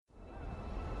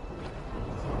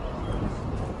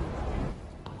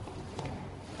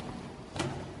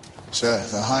Sir,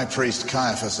 the High Priest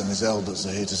Caiaphas and his elders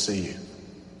are here to see you.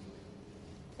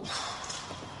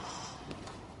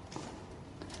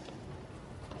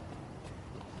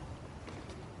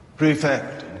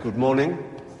 Prefect, good morning.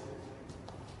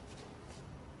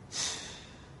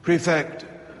 Prefect,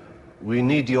 we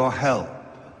need your help.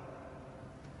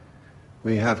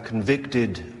 We have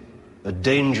convicted a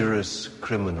dangerous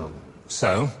criminal.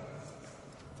 So?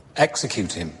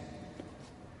 Execute him.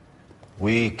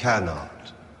 We cannot.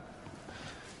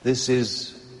 This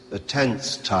is a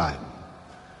tense time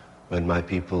when my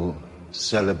people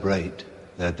celebrate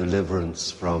their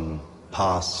deliverance from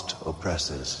past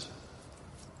oppressors.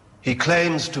 He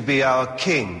claims to be our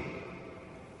king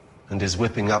and is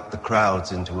whipping up the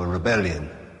crowds into a rebellion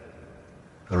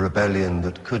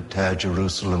that could tear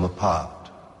Jerusalem apart.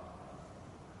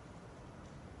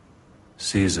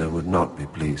 Caesar would not be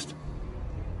pleased.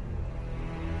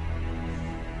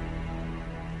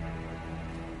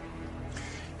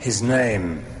 His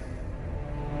name?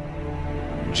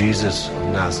 Jesus of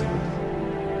Nazareth.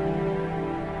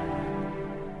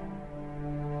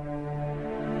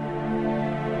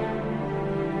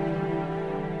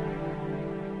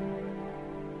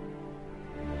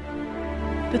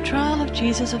 The trial of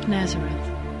Jesus of Nazareth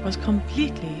was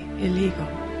completely illegal.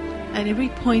 At every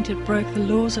point it broke the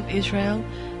laws of Israel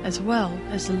as well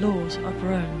as the laws of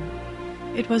Rome.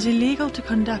 It was illegal to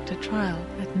conduct a trial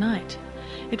at night.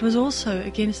 It was also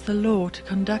against the law to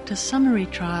conduct a summary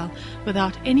trial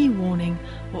without any warning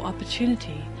or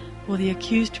opportunity for the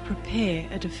accused to prepare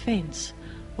a defense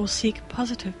or seek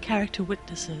positive character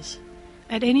witnesses.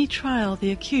 At any trial,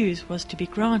 the accused was to be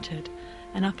granted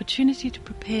an opportunity to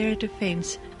prepare a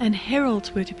defense, and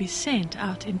heralds were to be sent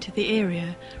out into the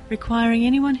area, requiring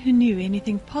anyone who knew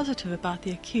anything positive about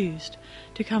the accused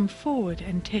to come forward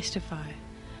and testify.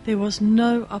 There was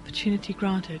no opportunity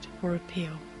granted for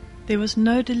appeal. There was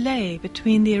no delay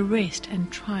between the arrest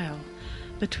and trial,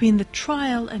 between the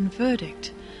trial and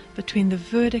verdict, between the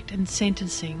verdict and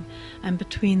sentencing, and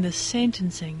between the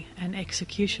sentencing and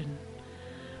execution.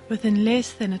 Within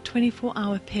less than a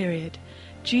 24-hour period,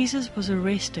 Jesus was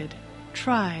arrested,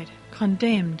 tried,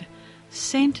 condemned,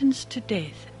 sentenced to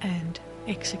death, and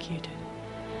executed.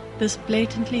 This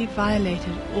blatantly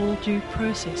violated all due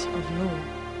process of law.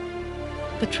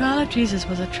 The trial of Jesus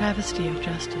was a travesty of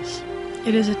justice.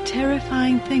 It is a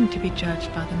terrifying thing to be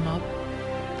judged by the mob.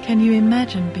 Can you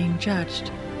imagine being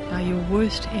judged by your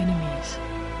worst enemies?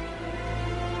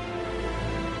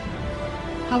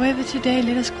 However, today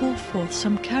let us call forth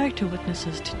some character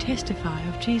witnesses to testify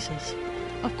of Jesus.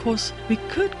 Of course, we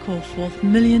could call forth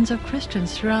millions of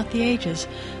Christians throughout the ages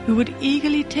who would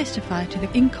eagerly testify to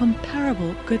the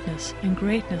incomparable goodness and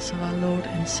greatness of our Lord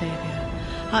and Savior.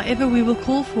 However, we will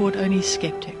call forward only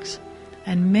skeptics,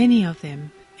 and many of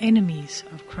them enemies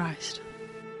of Christ.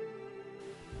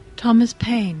 Thomas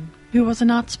Paine, who was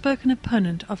an outspoken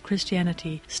opponent of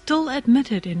Christianity, still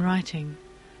admitted in writing,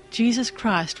 Jesus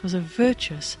Christ was a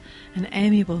virtuous and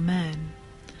amiable man.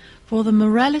 For the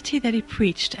morality that he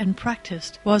preached and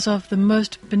practiced was of the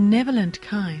most benevolent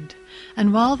kind,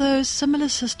 and while those similar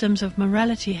systems of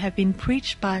morality have been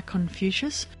preached by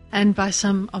Confucius and by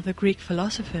some of the Greek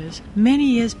philosophers many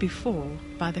years before,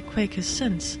 by the Quakers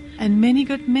since, and many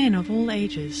good men of all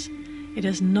ages, it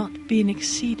has not been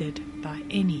exceeded by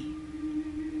any.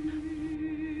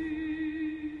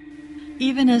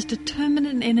 Even as determined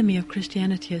an enemy of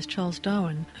Christianity as Charles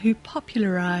Darwin, who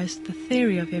popularized the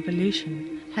theory of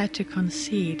evolution, had to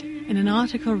concede in an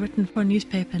article written for a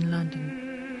newspaper in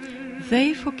London.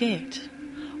 They forget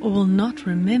or will not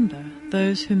remember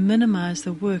those who minimize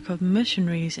the work of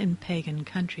missionaries in pagan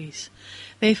countries.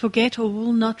 They forget or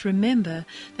will not remember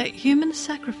that human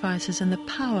sacrifices and the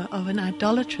power of an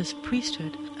idolatrous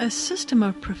priesthood, a system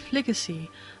of profligacy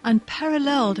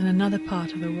unparalleled in another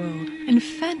part of the world,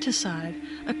 infanticide,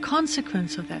 a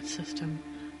consequence of that system,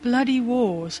 bloody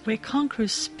wars where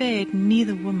conquerors spared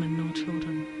neither women nor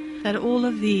children, that all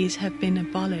of these have been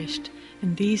abolished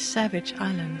in these savage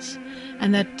islands,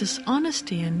 and that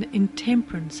dishonesty and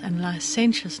intemperance and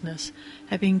licentiousness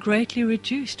have been greatly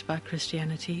reduced by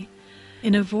Christianity.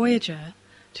 In a voyager,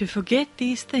 to forget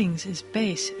these things is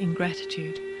base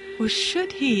ingratitude. Or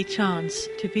should he chance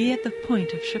to be at the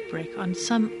point of shipwreck on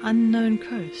some unknown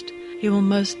coast, he will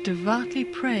most devoutly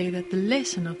pray that the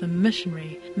lesson of the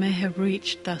missionary may have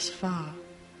reached thus far.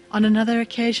 On another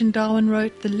occasion Darwin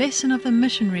wrote, "The lesson of the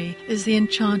missionary is the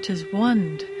enchanter's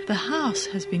wand. The house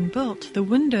has been built, the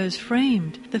windows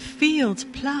framed, the fields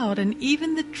ploughed, and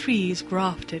even the trees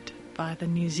grafted by the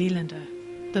New Zealander."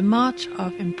 The march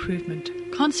of improvement,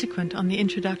 consequent on the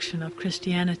introduction of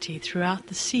Christianity throughout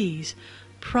the seas,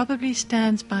 probably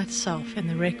stands by itself in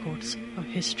the records of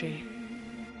history.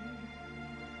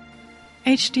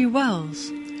 H.G. Wells,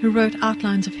 who wrote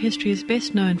Outlines of History, is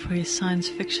best known for his science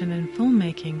fiction and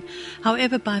filmmaking.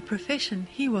 However, by profession,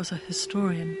 he was a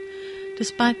historian.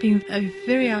 Despite being a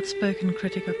very outspoken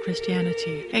critic of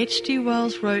Christianity, H.G.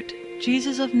 Wells wrote,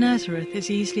 "Jesus of Nazareth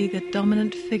is easily the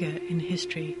dominant figure in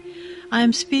history. I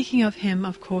am speaking of him,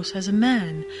 of course, as a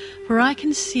man, for I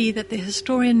can see that the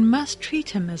historian must treat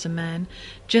him as a man,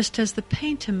 just as the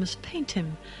painter must paint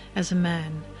him as a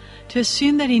man. To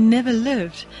assume that he never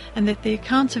lived and that the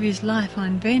accounts of his life are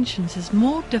inventions is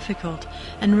more difficult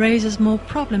and raises more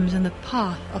problems in the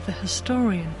path of the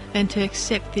historian than to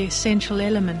accept the essential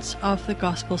elements of the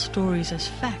gospel stories as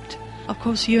fact. Of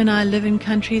course, you and I live in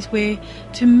countries where,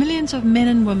 to millions of men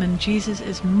and women, Jesus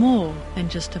is more than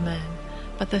just a man.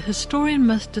 But the historian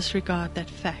must disregard that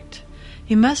fact.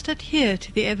 He must adhere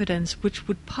to the evidence which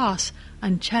would pass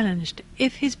unchallenged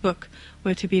if his book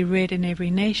were to be read in every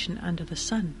nation under the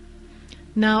sun."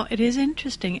 Now, it is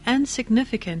interesting and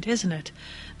significant, isn't it,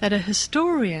 that a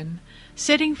historian,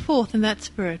 setting forth in that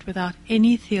spirit without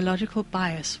any theological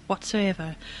bias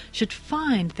whatsoever, should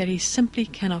find that he simply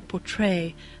cannot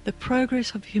portray the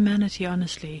progress of humanity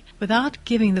honestly without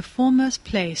giving the foremost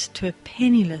place to a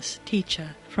penniless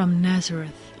teacher from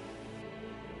Nazareth.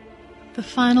 The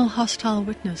final hostile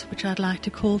witness which I'd like to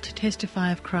call to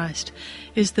testify of Christ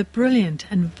is the brilliant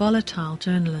and volatile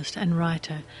journalist and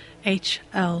writer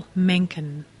H.L.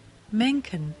 Mencken.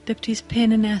 Mencken dipped his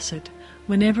pen in acid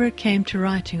whenever it came to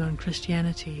writing on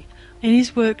Christianity. In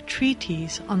his work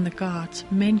Treatise on the Gods,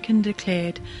 Mencken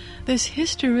declared, "This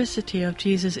historicity of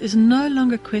Jesus is no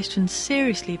longer questioned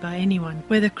seriously by anyone,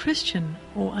 whether Christian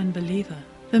or unbeliever.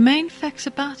 The main facts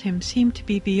about him seem to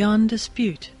be beyond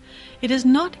dispute. It is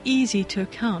not easy to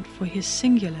account for his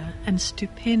singular and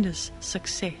stupendous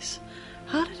success.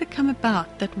 How did it come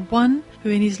about that one who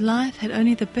in his life had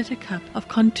only the bitter cup of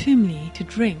contumely to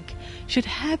drink should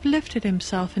have lifted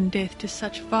himself in death to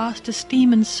such vast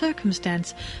esteem and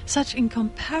circumstance, such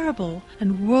incomparable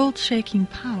and world-shaking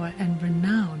power and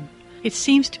renown? It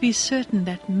seems to be certain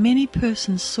that many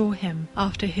persons saw him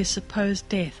after his supposed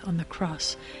death on the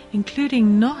cross,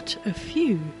 including not a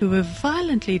few who were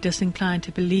violently disinclined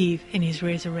to believe in his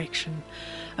resurrection.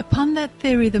 Upon that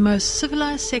theory, the most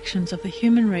civilized sections of the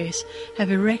human race have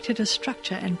erected a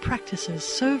structure and practices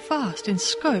so vast in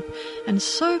scope and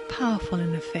so powerful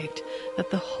in effect that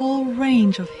the whole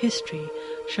range of history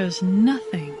shows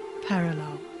nothing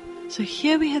parallel." So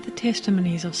here we have the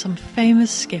testimonies of some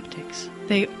famous skeptics.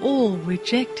 They all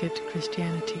rejected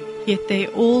Christianity, yet they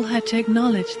all had to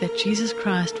acknowledge that Jesus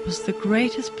Christ was the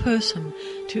greatest person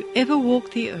to ever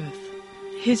walk the earth.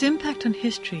 His impact on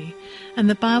history and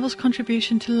the Bible's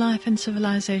contribution to life and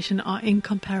civilization are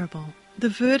incomparable. The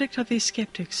verdict of these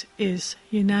skeptics is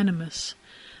unanimous.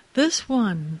 This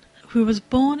one, who was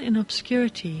born in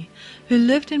obscurity, who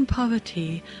lived in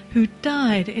poverty, who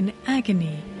died in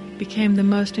agony, became the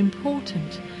most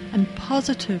important and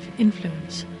positive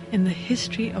influence in the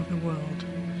history of the world.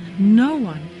 No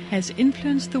one has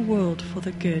influenced the world for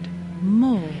the good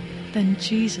more than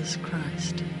Jesus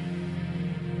Christ.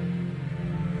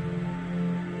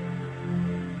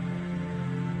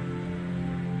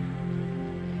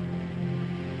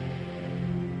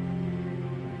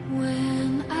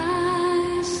 When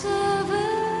I survey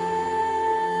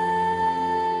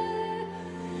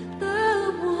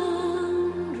the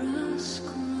wondrous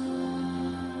cross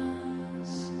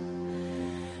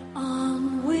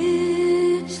on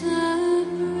which the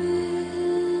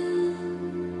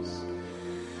brims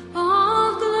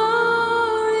of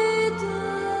glory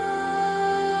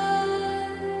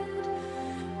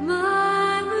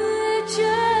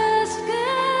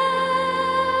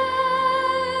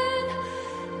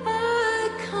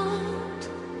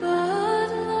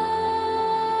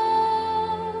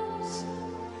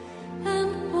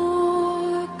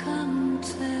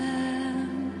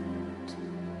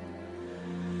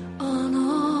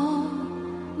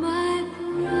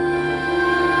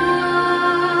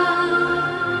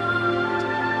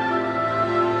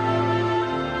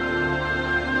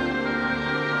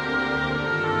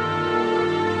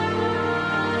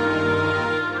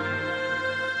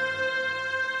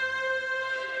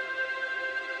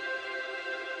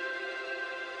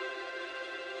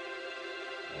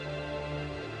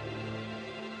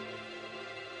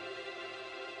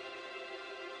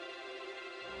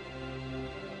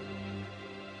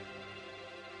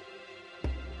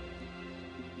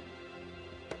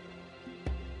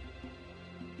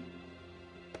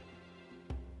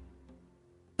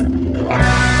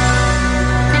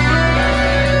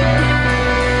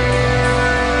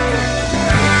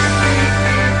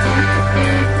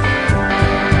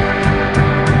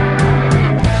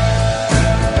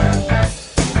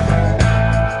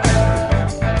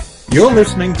You're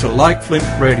listening to Like Flint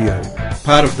Radio,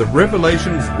 part of the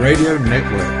Revelations Radio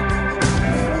Network.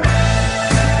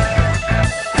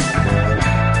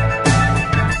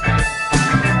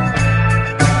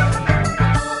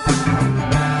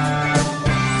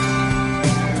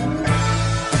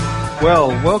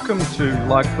 Well, welcome to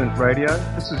Like Flint Radio.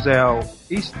 This is our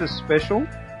Easter special.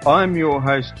 I'm your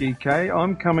host, GK.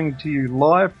 I'm coming to you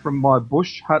live from my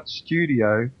bush hut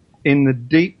studio in the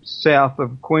deep south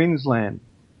of Queensland.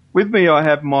 With me, I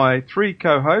have my three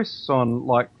co-hosts on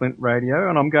Like Flint Radio,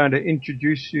 and I'm going to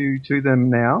introduce you to them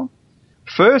now.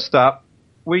 First up,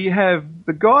 we have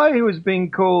the guy who is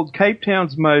being called Cape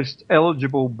Town's most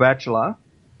eligible bachelor,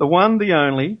 the one, the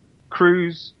only,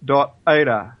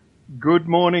 Cruise.Ada. Good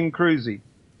morning, Cruisy.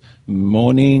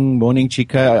 Morning,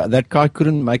 Chica. That guy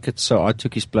couldn't make it, so I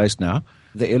took his place now.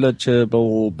 The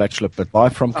eligible bachelor, but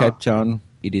live from Cape Town,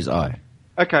 it is I.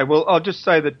 Okay, well, I'll just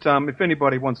say that if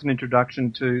anybody wants an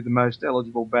introduction to the most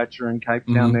eligible bachelor in Cape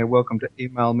Town, they're welcome to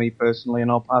email me personally, and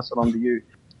I'll pass it on to you.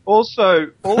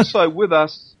 Also with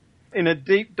us in a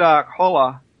deep, dark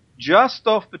holler, just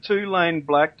off the two-lane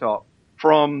blacktop,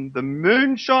 from the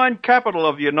moonshine capital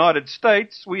of the United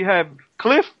States, we have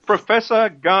Cliff Professor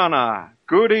Garner.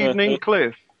 Good evening,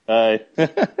 Cliff. Hi.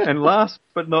 And last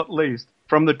but not least,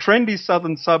 from the trendy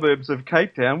southern suburbs of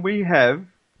Cape Town, we have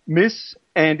Miss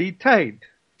Andy Tate.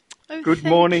 Oh, Good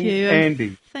morning, you.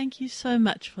 Andy. Thank you so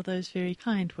much for those very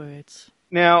kind words.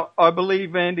 Now, I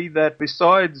believe, Andy, that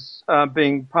besides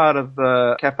being part of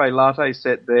the Cafe Latte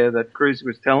set there that Cruz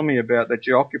was telling me about that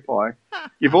you occupy,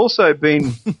 you've also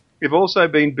been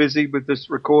busy with this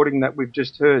recording that we've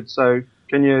just heard. So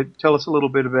can you tell us a little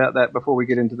bit about that before we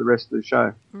get into the rest of the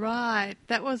show? Right.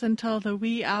 That was until the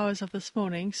wee hours of this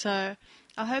morning, so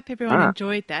I hope everyone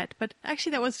enjoyed that. But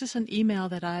actually that was just an email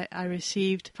that I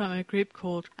received from a group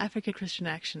called Africa Christian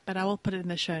Action, but I will put it in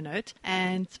the show notes,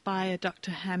 and by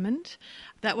Dr. Hammond.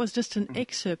 That was just an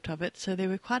excerpt of it, so there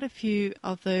were quite a few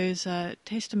of those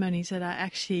testimonies that I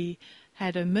actually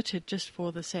had omitted just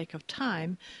for the sake of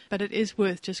time, but it is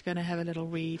worth just going to have a little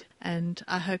read, and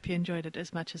I hope you enjoyed it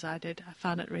as much as I did. I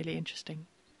found it really interesting.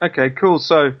 Okay, cool.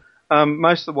 So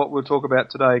most of what we'll talk about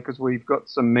today, because we've got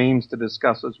some memes to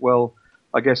discuss as well,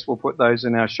 I guess we'll put those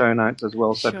in our show notes as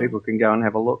well so people can go and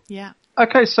have a look. Yeah.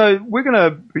 Okay, so we're going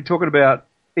to be talking about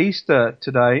Easter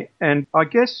today, and I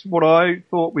guess what I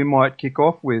thought we might kick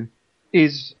off with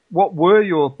is what were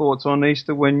your thoughts on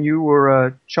Easter when you were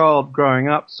a child growing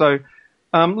up? So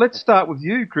let's start with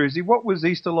you, Cruzy. What was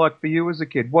Easter like for you as a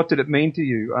kid? What did it mean to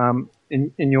you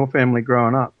in your family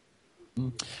growing up?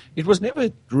 It was never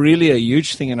really a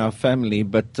huge thing in our family,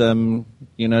 but, to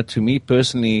me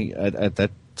personally at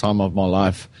that time of my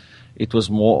life, it was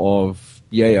more of,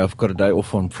 I've got a day off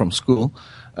from school.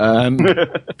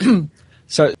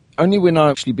 So only when I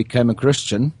actually became a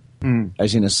Christian,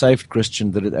 as in a saved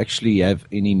Christian, did it actually have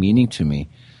any meaning to me.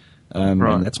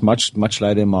 And that's much, much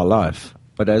later in my life.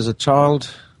 But as a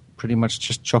child, pretty much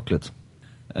just chocolate.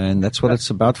 And that's what it's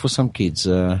about for some kids.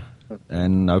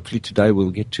 And hopefully today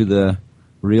we'll get to the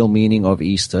real meaning of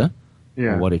Easter,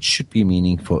 or what it should be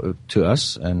meaning to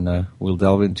us, and we'll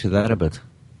delve into that a bit.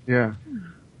 Yeah.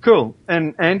 Cool.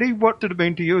 And Andy, what did it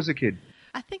mean to you as a kid?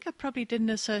 I think I probably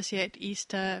didn't associate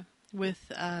Easter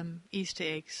with Easter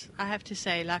eggs. I have to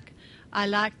say, I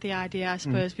liked the idea. I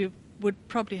suppose we would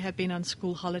probably have been on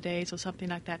school holidays or something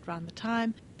like that around the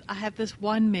time. I have this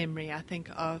one memory, I think,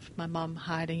 of my mum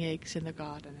hiding eggs in the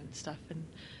garden and stuff, and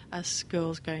us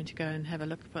girls going to go and have a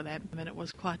look for them, and it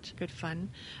was quite good fun.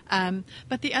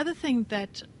 But the other thing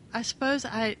that I suppose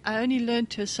I only learned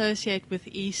to associate with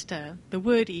Easter, the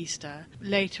word Easter,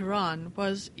 later on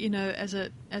was, as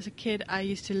a kid, I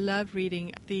used to love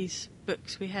reading these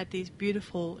books. We had these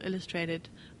beautiful illustrated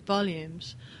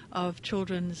volumes of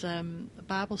children's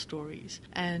Bible stories.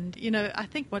 And, I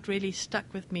think what really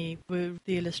stuck with me were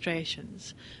the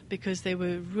illustrations, because they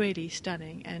were really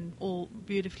stunning and all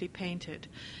beautifully painted.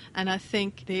 And I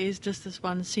think there is just this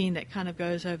one scene that kind of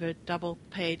goes over a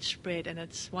double-page spread, and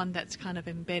it's one that's kind of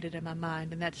embedded in my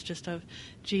mind, and that's just of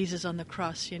Jesus on the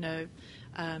cross,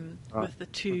 with the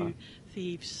two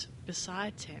thieves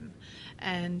beside him.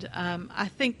 And I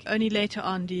think only later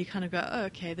on do you kind of go, oh,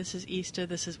 okay, this is Easter,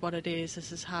 this is what it is,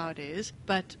 this is how it is.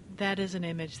 But that is an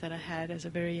image that I had as a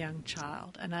very young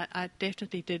child, and I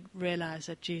definitely did realize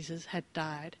that Jesus had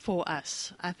died for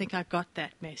us. I think I got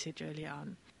that message early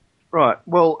on. Right.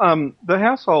 Well, the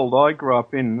household I grew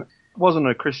up in wasn't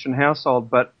a Christian household,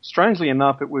 but strangely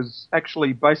enough, it was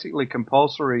actually basically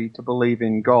compulsory to believe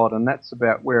in God, and that's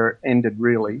about where it ended,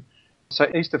 really. So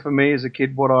Easter for me as a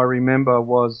kid, what I remember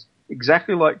was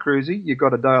exactly like Cruzy. You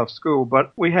got a day off school,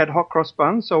 but we had hot cross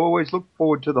buns, so I always looked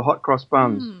forward to the hot cross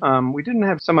buns. We didn't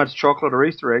have so much chocolate or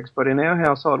Easter eggs, but in our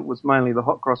household it was mainly the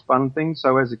hot cross bun thing.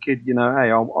 So as a kid, hey,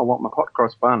 I want my hot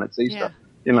cross bun. It's Easter,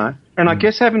 And I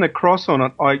guess having a cross on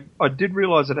it, I did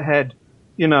realise that it had,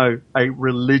 a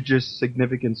religious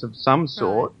significance of some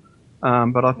sort.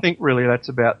 But I think really that's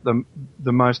about the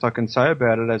most I can say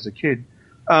about it as a kid.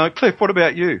 Cliff, what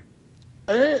about you?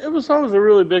 It was always a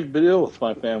really big deal with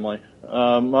my family.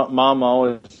 Mom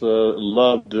always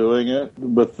loved doing it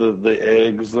with the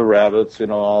eggs, the rabbits,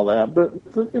 all that. But,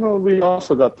 we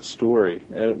also got the story.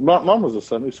 Mom was a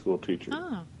Sunday school teacher,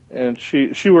 and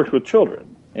she worked with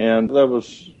children. And that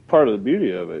was part of the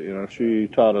beauty of it. She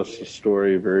taught us the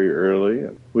story very early.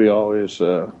 And we always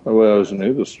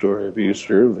knew the story of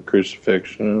Easter, the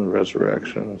crucifixion, and the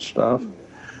resurrection and stuff.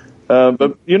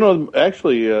 But,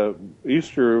 actually,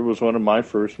 Easter was one of my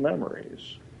first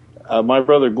memories. My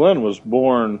brother Glenn was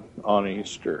born on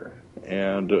Easter.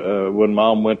 And when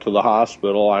Mom went to the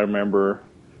hospital, I remember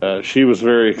she was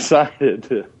very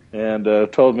excited and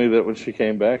told me that when she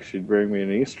came back, she'd bring me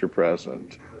an Easter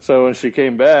present. So when she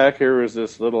came back, here was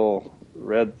this little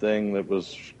red thing that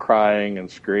was crying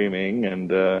and screaming,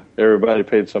 and everybody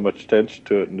paid so much attention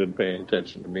to it and didn't pay any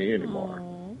attention to me anymore.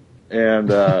 Aww. And,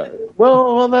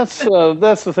 well, that's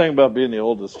the thing about being the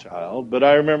oldest child. But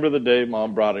I remember the day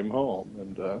Mom brought him home,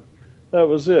 and that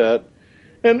was it.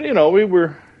 And, we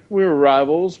were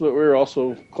rivals, but we were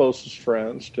also closest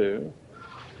friends, too.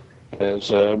 As,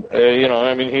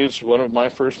 he's one of my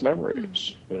first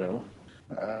memories,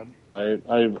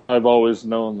 I've always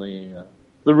known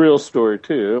the real story,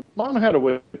 too. Mom had a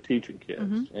way of teaching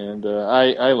kids, and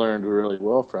I learned really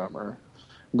well from her.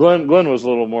 Glenn was a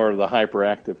little more of the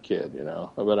hyperactive kid,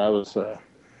 but I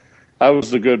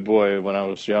was the good boy when I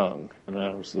was young, and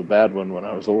I was the bad one when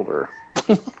I was older.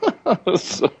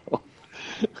 So.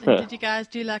 And did you guys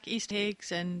do like Easter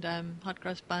eggs and hot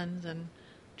cross buns and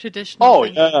traditional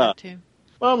things like that too?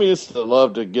 Mom used to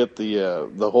love to get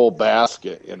the whole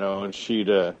basket, and she'd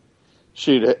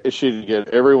get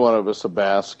every one of us a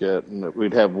basket, and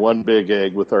we'd have one big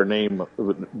egg with our name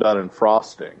done in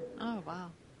frosting. Oh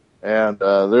wow! And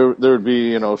there would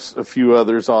be a few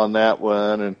others on that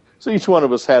one, and so each one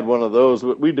of us had one of those.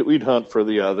 But we'd hunt for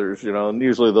the others, and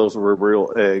usually those were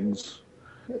real eggs.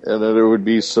 And then there would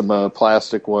be some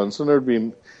plastic ones, and there'd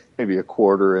be maybe a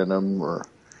quarter in them, or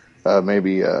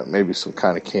maybe some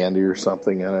kind of candy or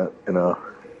something in it.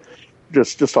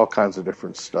 Just all kinds of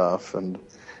different stuff. And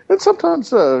sometimes,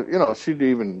 she'd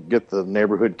even get the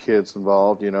neighborhood kids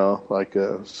involved, like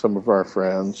some of our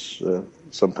friends.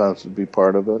 Sometimes would be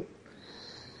part of it.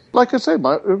 Like I say,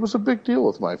 it was a big deal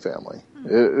with my family.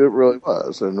 It really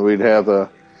was. And we'd have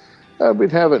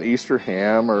an Easter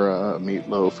ham or a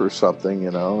meatloaf or something,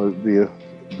 It'd be a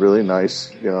really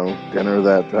nice, dinner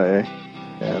that day.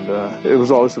 And it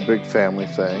was always a big family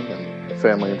thing, and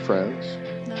family and friends.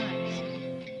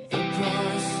 The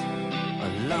price, a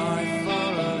life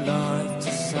for a life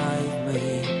to save me.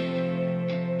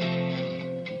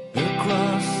 The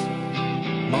cross,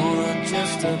 more than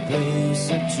just a piece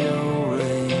of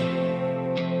jewelry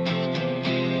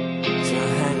to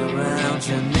hang around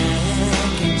your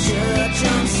neck in church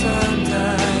on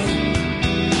Sunday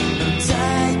and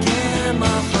take him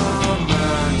off on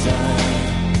Monday.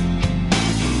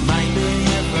 Maybe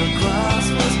if the cross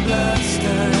was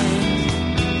bloodstained,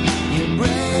 you'd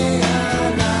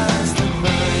realize the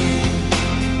pain.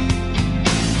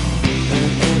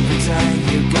 And every day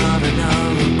you gotta know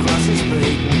the cross is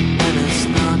bleeding, and it's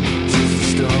not just a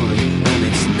story, and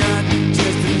it's not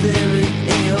just a theory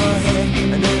in your head.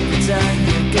 And every day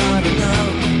you gotta know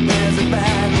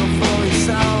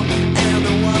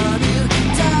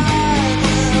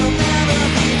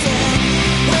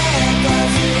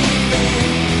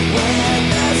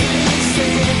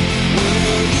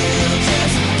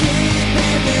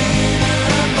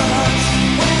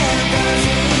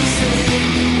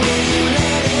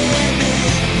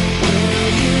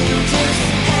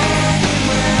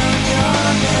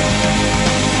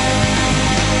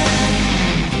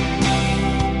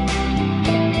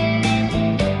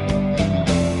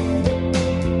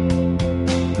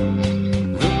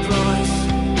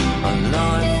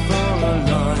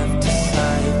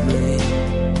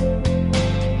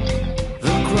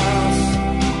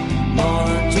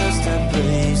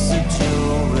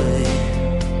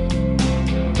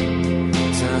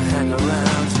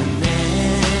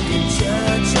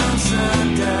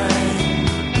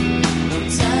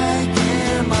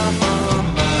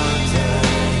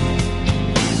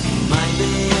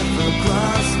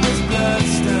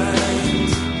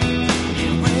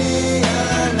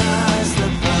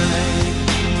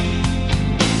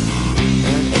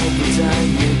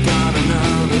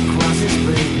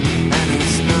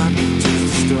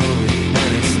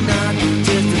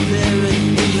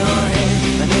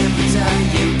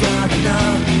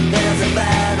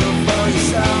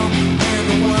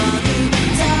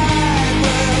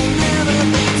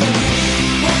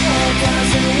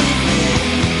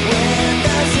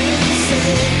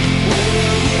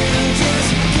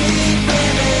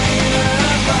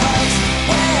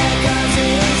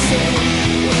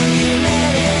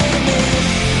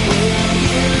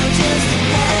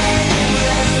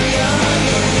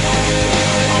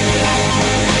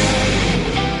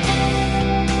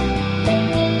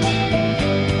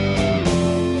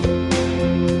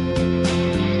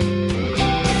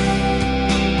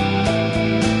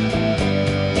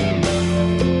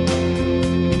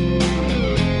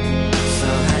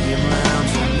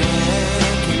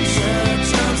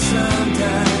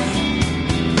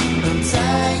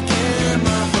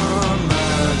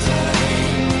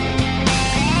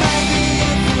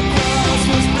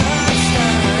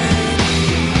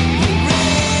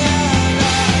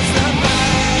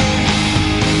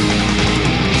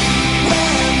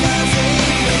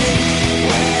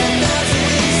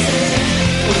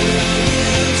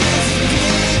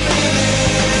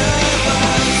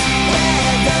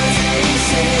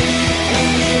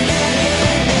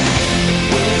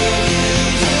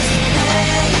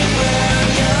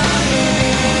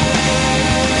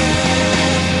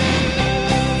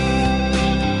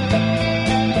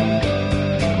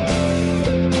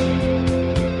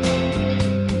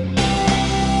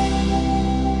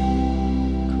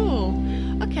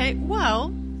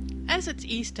as it's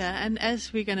Easter, and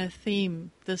as we're going to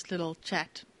theme this little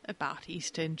chat about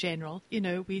Easter in general,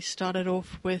 we started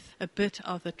off with a bit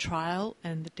of the trial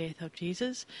and the death of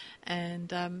Jesus,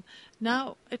 and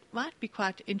now it might be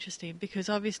quite interesting because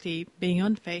obviously being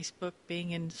on Facebook, being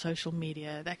in social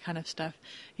media, that kind of stuff,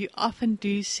 you often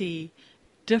do see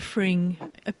differing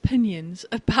opinions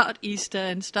about Easter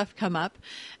and stuff come up,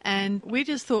 and we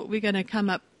just thought we're going to come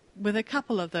up with a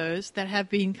couple of those that have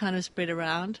been kind of spread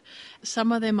around.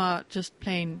 Some of them are just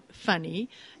plain funny,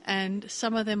 and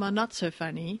some of them are not so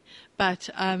funny, but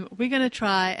we're going to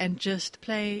try and just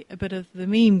play a bit of the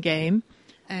meme game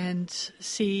and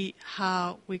see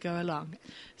how we go along.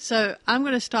 So I'm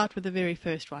going to start with the very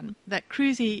first one that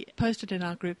Cruzy posted in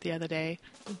our group the other day.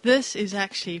 This is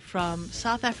actually from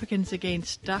South Africans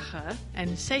Against Dacha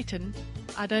and Satan.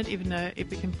 I don't even know if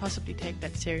we can possibly take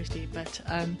that seriously, but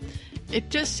it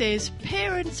just says,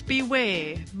 "Parents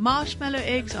beware, marshmallow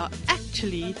eggs are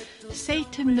actually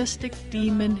satanistic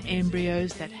demon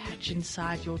embryos that hatch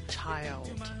inside your child.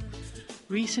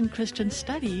 Recent Christian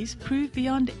studies prove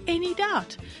beyond any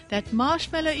doubt that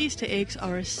marshmallow Easter eggs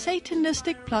are a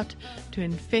satanistic plot to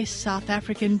infest South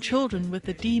African children with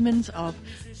the demons of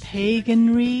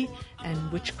paganry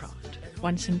and witchcraft.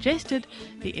 Once ingested,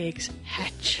 the eggs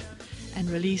hatch and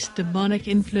release demonic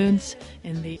influence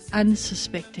in the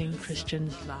unsuspecting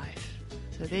Christian's life."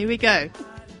 So there we go.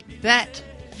 That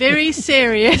very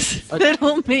serious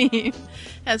little meme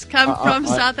has come from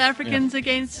South Africans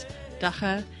Against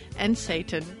Dacha and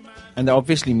Satan. And they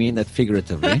obviously mean that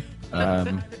figuratively.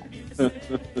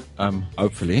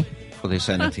 Hopefully, for their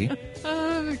sanity.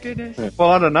 Oh, my goodness.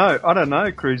 Well, I don't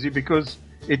know, Cruzy, because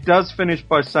it does finish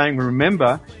by saying,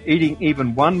 "Remember, eating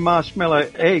even one marshmallow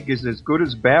egg is as good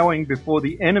as bowing before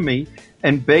the enemy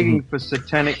and begging for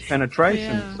satanic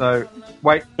penetration." Yeah. So,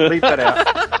 wait, leave that out.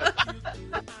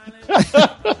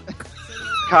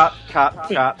 Cut.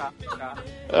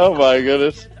 Oh, my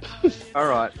goodness. All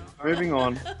right, moving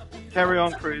on. Carry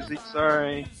on, Cruzy.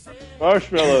 Sorry.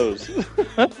 Marshmallows.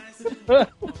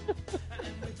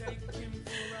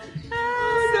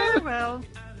 Well,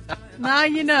 now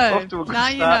you know. Off to a good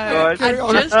start,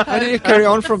 guys. How do you carry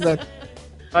on from that?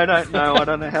 I don't know. I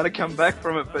don't know how to come back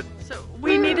from it, but so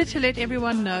we needed to let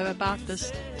everyone know about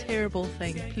this terrible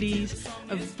thing. Please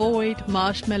avoid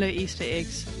marshmallow Easter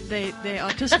eggs. They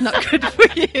are just not good for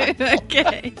you.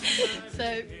 Okay.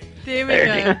 So there we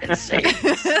go.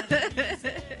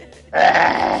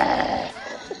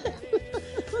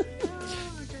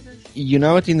 You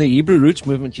know what? In the Hebrew roots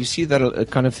movement, you see that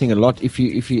kind of thing a lot. If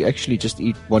you actually just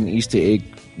eat one Easter egg,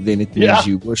 then it means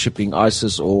you're worshipping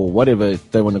Isis or whatever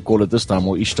they want to call it this time,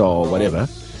 or Ishtar or whatever.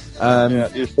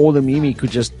 Or the meme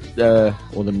could just,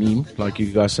 or the meme, like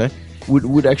you guys say,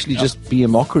 would actually just be a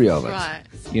mockery of it.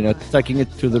 Right. Taking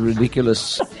it to the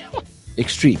ridiculous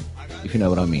extreme, if you know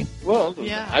what I mean. Well,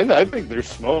 I think they're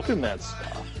smoking that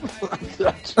stuff.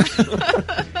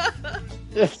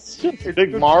 It's just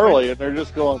Dick Marley, and they're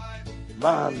just going,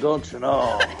 "Mom, don't you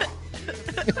know?"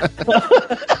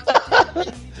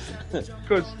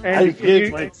 Because I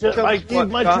gave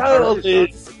my child a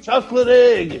chocolate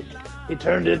egg. He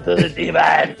turned into the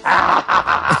demon.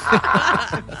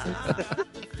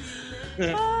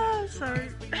 Oh, sorry.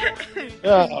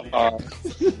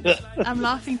 I'm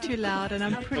laughing too loud, and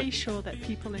I'm pretty sure that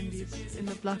people in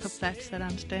the block of flats that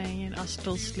I'm staying in are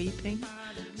still sleeping.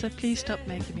 So please stop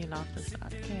making me laugh this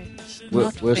loud, okay? It's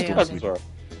not fair. I'm sorry.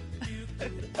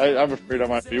 I'm afraid I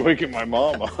might be waking my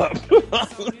mom up.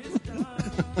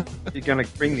 You're going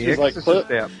to bring the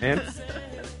exorcist out, man.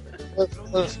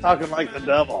 Let's talking like the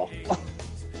devil.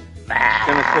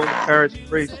 Going to call the parish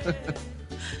priest.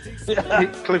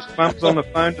 Cliff's mum's on the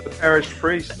phone to the parish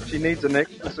priest. She needs an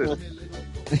exorcist.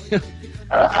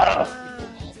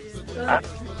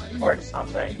 Or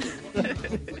something.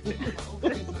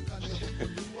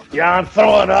 Yeah, I'm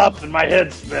throwing up and my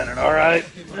head's spinning, alright?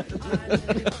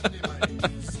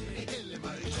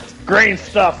 Green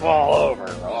stuff all over.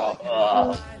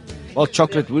 Well,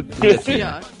 chocolate would do that.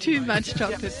 Yeah, too much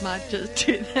chocolate might just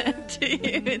do that to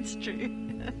you. It's true.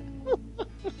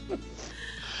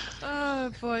 Oh,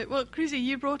 boy. Well, Cruzy,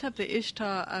 you brought up the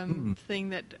Ishtar thing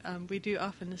that we do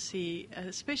often see,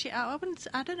 especially, I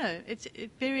don't know,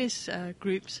 various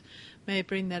groups may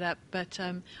bring that up, but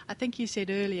I think you said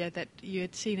earlier that you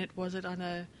had seen it, was it on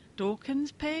a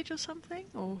Dawkins page or something?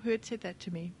 Or who had said that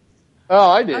to me?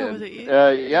 Oh, I did. Oh, was it you?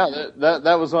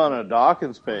 That was on a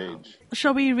Dawkins page.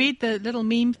 Shall we read the little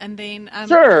meme and then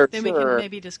sure. We can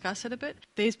maybe discuss it a bit?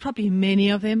 There's probably many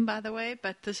of them, by the way,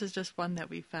 but this is just one that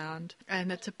we found. And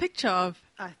it's a picture of,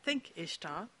 I think,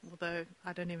 Ishtar, although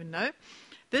I don't even know.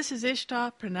 This is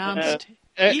Ishtar, pronounced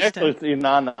Easter. Actually, it's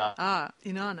Inanna. Ah,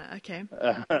 Inanna, okay.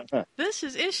 This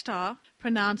is Ishtar,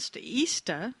 pronounced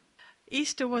Easter.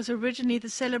 Easter was originally the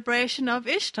celebration of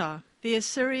Ishtar, the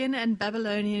Assyrian and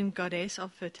Babylonian goddess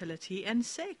of fertility and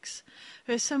sex.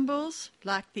 Her symbols,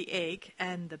 like the egg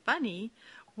and the bunny,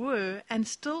 were and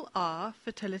still are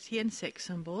fertility and sex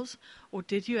symbols. Or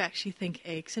did you actually think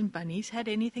eggs and bunnies had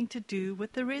anything to do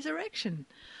with the resurrection?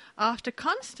 After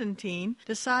Constantine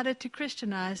decided to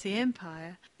Christianize the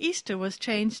empire, Easter was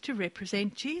changed to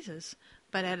represent Jesus.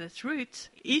 But at its roots,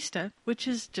 Easter, which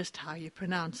is just how you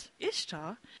pronounce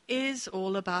Ishtar, is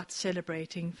all about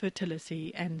celebrating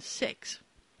fertility and sex.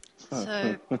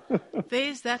 So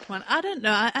there's that one. I don't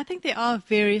know. I think there are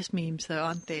various memes, though,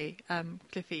 aren't there,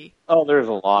 Cliffy? Oh, there's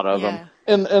a lot of them.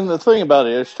 And the thing about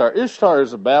Ishtar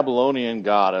is a Babylonian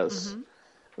goddess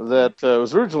that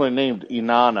was originally named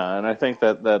Inanna, and I think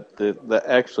that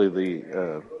actually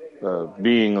the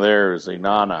being there is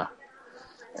Inanna.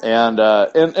 And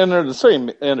they're the same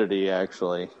entity,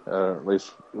 actually. At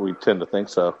least we tend to think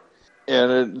so.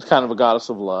 And it's kind of a goddess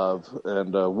of love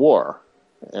and war.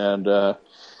 And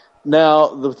now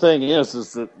the thing is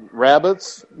that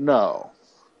rabbits, no.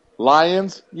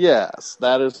 Lions, yes.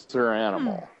 That is her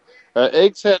animal.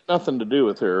 Eggs had nothing to do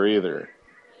with her either.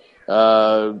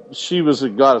 She was a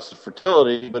goddess of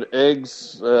fertility, but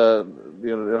eggs,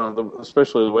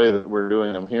 especially the way that we're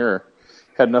doing them here,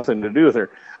 had nothing to do with her.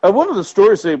 One of the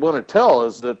stories they want to tell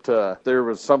is that there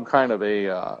was some kind of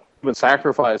a human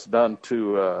sacrifice done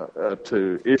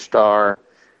to Ishtar,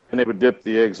 and they would dip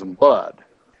the eggs in blood,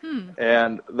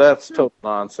 and that's total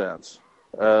nonsense.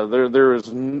 There's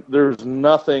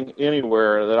nothing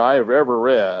anywhere that I have ever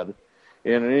read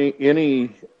in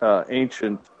any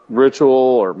ancient ritual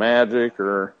or magic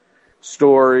or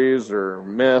stories or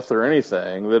myth or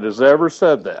anything that has ever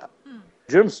said that.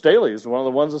 Jim Staley is one of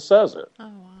the ones that says it. Oh,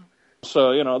 wow.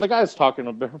 So, the guy's talking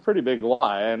a pretty big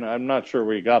lie, and I'm not sure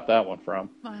where he got that one from.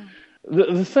 Wow.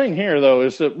 The thing here, though,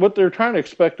 is that what they're trying to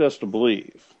expect us to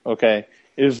believe, okay,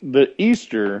 is that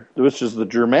Easter, which is the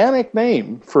Germanic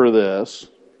name for this,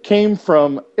 came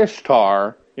from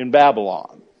Ishtar in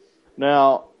Babylon.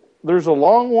 Now, there's a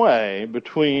long way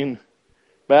between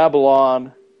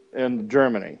Babylon and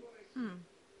Germany.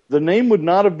 The name would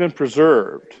not have been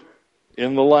preserved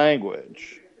in the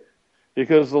language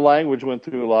because the language went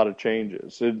through a lot of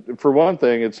changes. For one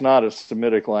thing, it's not a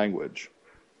Semitic language.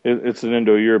 It's an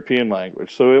Indo-European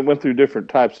language. So it went through different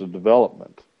types of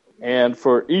development. And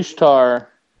for Ishtar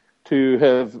to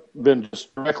have been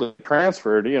just directly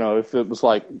transferred, if it was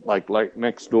like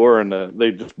next door and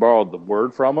they just borrowed the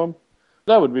word from them,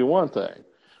 that would be one thing.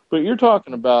 But you're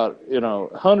talking about,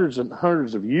 hundreds and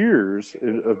hundreds of years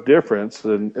of difference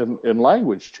in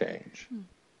language change.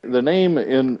 The name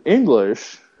in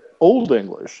English, Old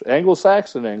English,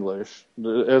 Anglo-Saxon English,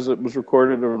 as it was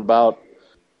recorded in about,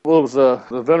 it was the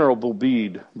Venerable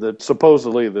Bede, that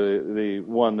supposedly the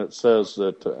one that says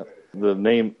that the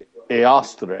name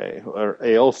Eostre, or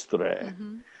Eostre,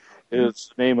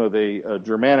 is the name of a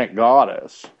Germanic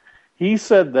goddess. He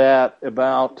said that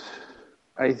about,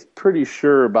 I'm pretty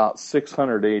sure, about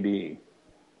 600 AD.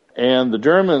 And the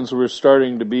Germans were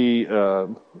starting to be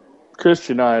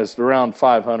Christianized around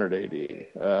 500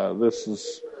 AD. This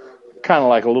is kind of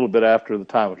like a little bit after the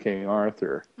time of King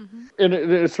Arthur. And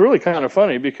it's really kind of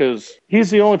funny because he's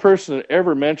the only person that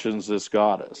ever mentions this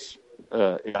goddess,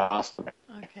 Eostre.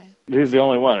 Okay. He's the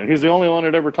only one. And he's the only one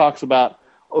that ever talks about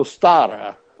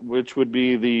Ostara, which would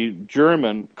be the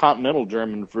continental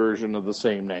German version of the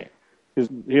same name. He's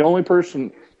the only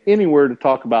person anywhere to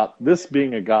talk about this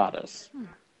being a goddess.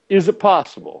 Is it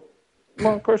possible?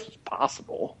 Well, of course it's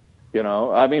possible.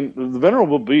 The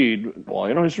Venerable Bede,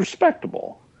 he's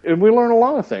respectable. And we learn a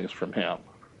lot of things from him.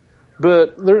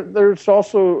 But there's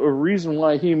also a reason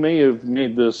why he may have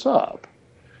made this up.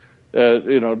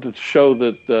 To show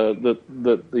that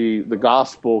the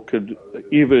gospel could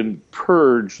even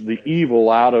purge the evil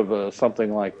out of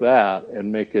something like that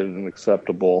and make it an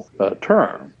acceptable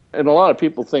term. And a lot of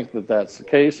people think that that's the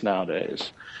case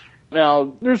nowadays.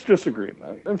 Now, there's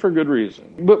disagreement, and for good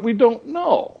reason. But we don't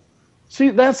know. See,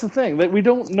 that's the thing, that we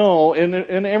don't know, and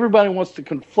everybody wants to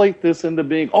conflate this into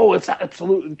being, it's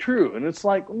absolutely true. And it's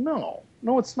like, no,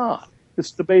 it's not.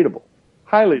 It's debatable,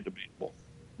 highly debatable.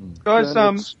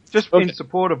 Guys, just in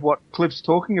support of what Cliff's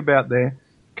talking about there,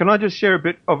 can I just share a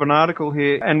bit of an article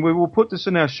here? And we will put this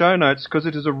in our show notes because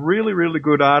it is a really, really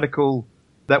good article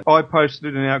that I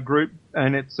posted in our group,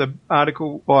 and it's an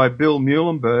article by Bill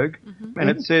Muhlenberg, and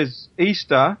it says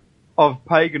Easter of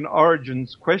pagan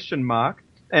origins ?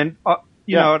 And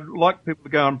I'd like people to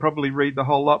go and probably read the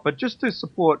whole lot, but just to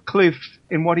support Cliff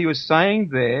in what he was saying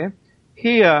there,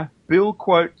 Here, Bill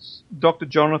quotes Dr.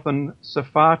 Jonathan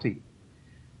Safati.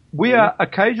 We are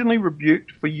occasionally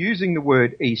rebuked for using the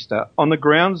word Easter on the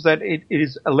grounds that it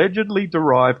is allegedly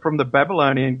derived from the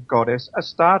Babylonian goddess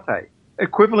Astarte,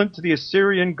 equivalent to the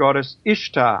Assyrian goddess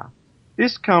Ishtar.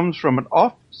 This comes from an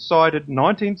oft-cited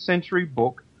 19th century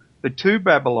book, The Two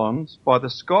Babylons, by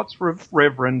the Scots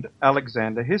Reverend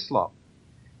Alexander Hislop.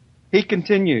 He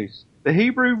continues, the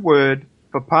Hebrew word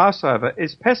for Passover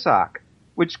is Pesach,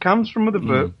 which comes from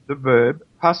the verb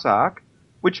Pasak,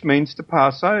 which means to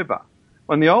pass over.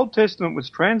 When the Old Testament was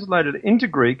translated into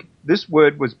Greek, this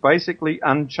word was basically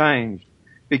unchanged,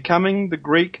 becoming the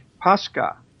Greek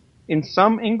Pascha. In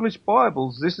some English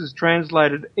Bibles, this is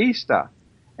translated Easter,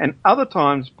 and other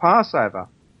times Passover,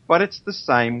 but it's the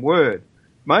same word.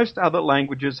 Most other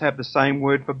languages have the same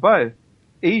word for both,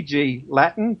 e.g.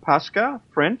 Latin, Pascha,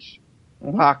 French,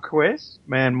 Pasques,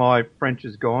 man, my French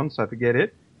is gone, so forget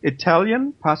it,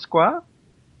 Italian, Pasqua,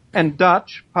 and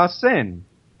Dutch, Pasen.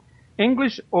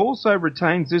 English also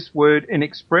retains this word in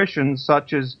expressions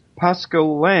such as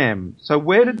Paschal Lamb. So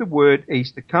where did the word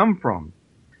Easter come from?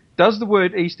 Does the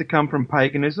word Easter come from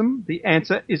paganism? The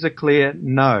answer is a clear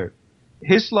no.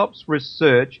 Hislop's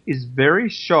research is very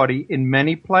shoddy in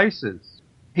many places.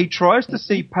 He tries to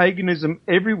see paganism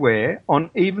everywhere on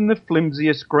even the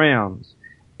flimsiest grounds.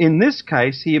 In this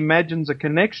case, he imagines a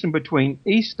connection between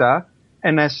Easter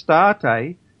and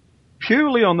Astarte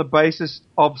purely on the basis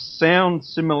of sound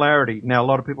similarity. Now, a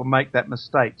lot of people make that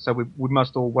mistake, so we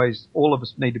must always, all of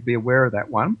us need to be aware of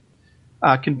that one.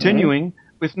 Continuing,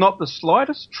 with not the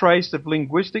slightest trace of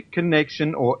linguistic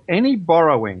connection or any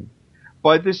borrowing.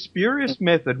 By this spurious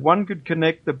method, one could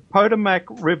connect the Potomac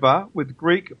River with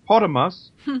Greek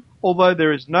Potamus, although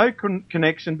there is no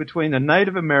connection between the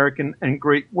Native American and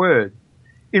Greek word.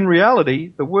 In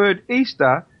reality, the word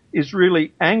Easter is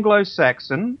really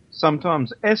Anglo-Saxon,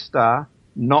 sometimes Estar,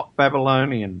 not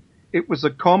Babylonian. It was a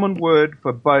common word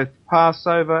for both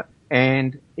Passover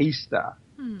and Easter.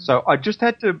 So I just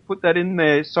had to put that in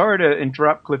there. Sorry to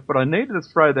interrupt, Cliff, but I needed to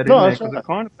throw that in there because it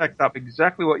kind of backed up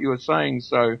exactly what you were saying.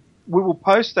 So we will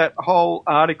post that whole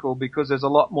article because there's a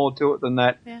lot more to it than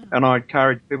that, and I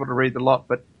encourage people to read the lot.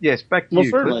 But yes, back to you.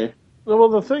 Certainly. Cliff. Well,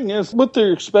 the thing is, what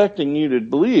they're expecting you to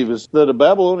believe is that a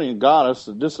Babylonian goddess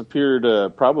that disappeared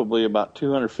probably about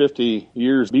 250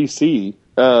 years BC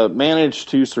managed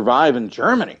to survive in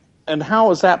Germany. And how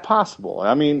is that possible?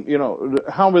 I mean,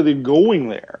 how are they going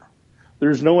there?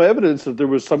 There's no evidence that there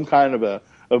was some kind of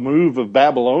a move of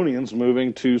Babylonians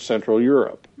moving to Central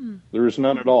Europe. There is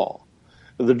none at all.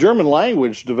 The German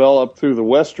language developed through the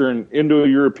Western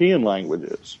Indo-European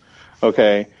languages,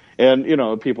 okay? And,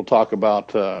 people talk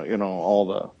about,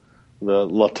 all the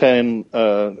Latin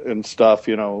and stuff,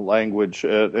 language,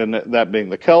 and that being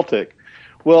the Celtic.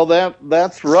 Well,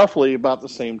 that's roughly about the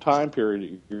same time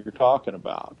period you're talking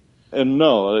about. And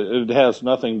no, it has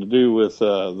nothing to do with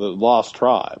the lost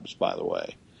tribes, by the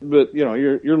way. But,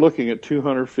 you're looking at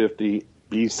 250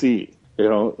 BC,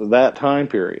 that time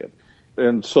period.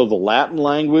 And so the Latin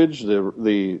language,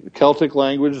 the Celtic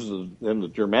languages, and the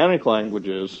Germanic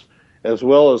languages, as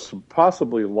well as some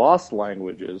possibly lost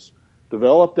languages,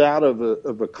 developed out of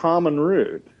a common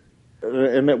root.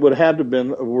 And it would have to have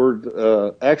been a word,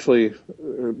 the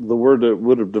word that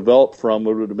would have developed from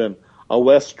would have been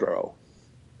Auestro.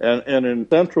 And in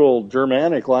Central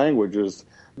Germanic languages,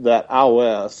 that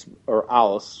Aus or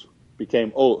Aus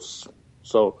became Os,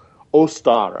 so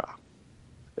Ostara.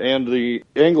 And the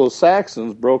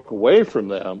Anglo-Saxons broke away from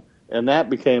them, and that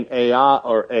became Ea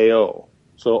or Ao,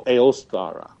 so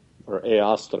Eostara. Or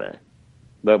Eostre.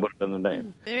 That would have been the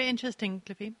name. Very interesting,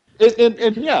 Cliffy.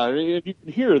 And yeah, you can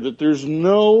hear that there's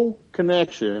no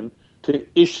connection to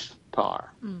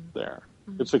Ishtar there.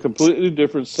 It's a completely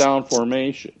different sound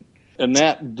formation. And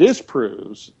that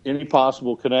disproves any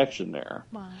possible connection there.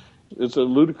 Wow. It's a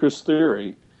ludicrous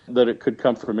theory that it could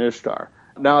come from Ishtar.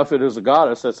 Now, if it is a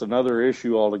goddess, that's another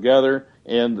issue altogether,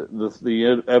 and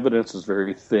the evidence is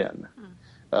very thin.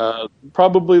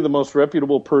 Probably the most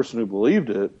reputable person who believed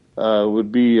it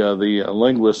would be the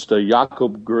linguist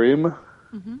Jakob Grimm,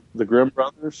 the Grimm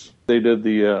brothers. They did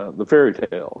the fairy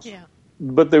tales. Yeah.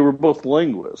 But they were both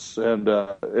linguists, and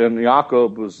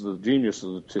Jakob was the genius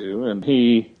of the two, and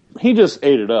he just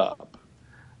ate it up.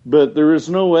 But there is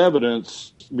no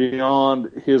evidence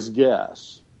beyond his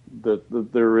guess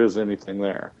that there is anything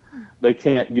there. They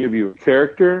can't give you a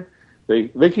character. They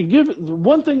can give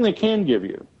one thing they can give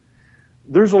you.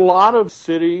 There's a lot of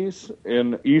cities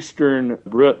in eastern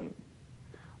Britain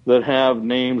that have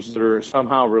names that are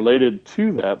somehow related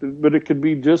to that, but it could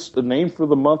be just a name for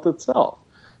the month itself,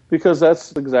 because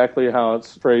that's exactly how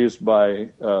it's phrased by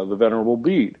the Venerable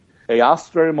Bede.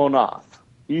 Eastre Monath.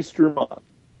 Easter month,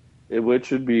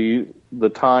 which would be the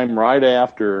time right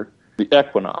after the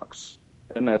equinox.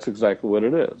 And that's exactly what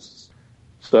it is.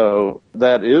 So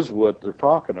that is what they're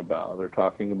talking about. They're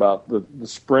talking about the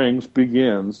springs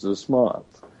begins this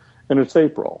month. And it's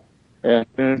April. And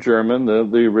in German,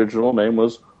 the original name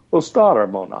was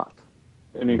Ostermonat.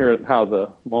 And you hear how the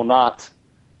monat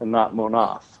and not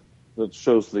monath. That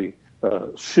shows the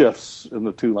shifts in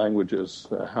the two languages,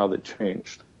 how they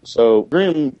changed. So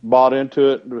Grimm bought into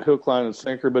it, hook, line, and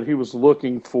sinker, but he was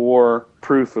looking for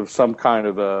proof of some kind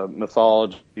of a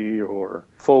mythology or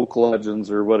folk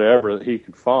legends or whatever that he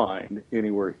could find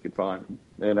anywhere he could find them.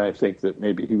 And I think that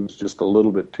maybe he was just a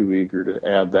little bit too eager to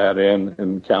add that in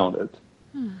and count it.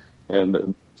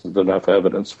 And there's enough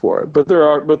evidence for it. But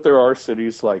there are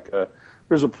cities like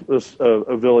there's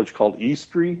a village called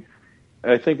Eastry.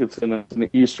 I think it's in the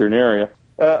eastern area.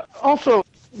 Also,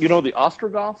 you know the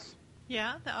Ostrogoths?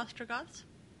 Yeah, the Ostrogoths.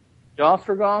 The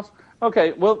Ostrogoths?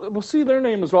 Okay, well, see, their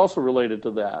name is also related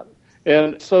to that.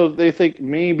 And so they think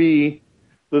maybe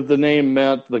that the name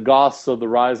meant the Goths of the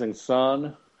rising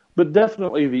sun, but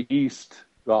definitely the East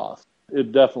Goths.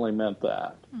 It definitely meant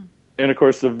that. And, of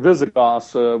course, the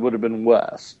Visigoths would have been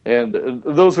west. And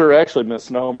those are actually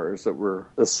misnomers that were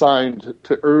assigned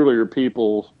to earlier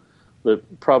people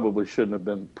that probably shouldn't have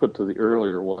been put to the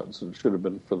earlier ones and should have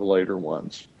been for the later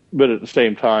ones. But at the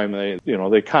same time, they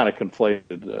kind of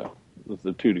conflated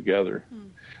the two together.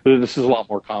 This is a lot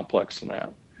more complex than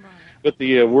that. Right. But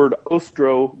the word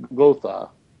Ostrogotha,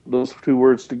 those two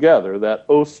words together, that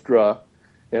Ostra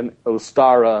and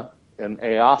Ostara and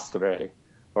Eastre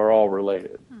are all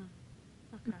related.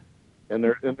 Okay. And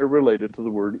they're related to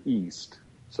the word east.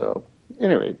 So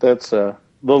anyway, that's the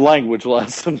language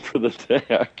lesson for the day,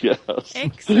 I guess.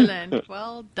 Excellent.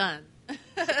 Well done.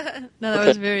 No, that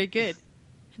was very good.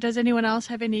 Does anyone else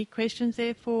have any questions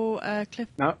there for Cliff?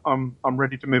 No, I'm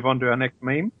ready to move on to our next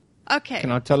meme. Okay.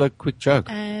 Can I tell a quick joke?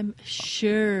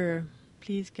 Sure.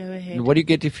 Please go ahead. What do you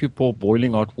get if you pour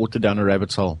boiling hot water down a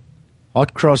rabbit's hole?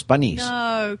 Hot cross bunnies.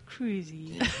 No,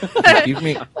 cruisy. Give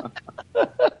me.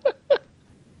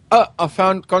 I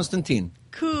found Constantine.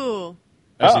 Cool.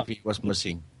 As if he was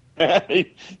missing.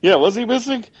 Yeah, was he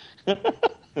missing?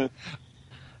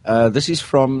 This is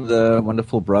from the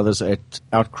wonderful brothers at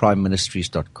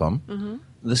outcryministries.com. Mm-hmm.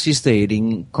 This is the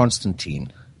heading,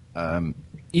 Constantine.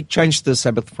 He changed the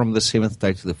Sabbath from the 7th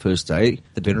day to the first day,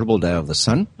 the venerable day of the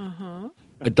sun. Uh-huh.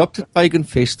 Adopted pagan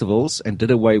festivals and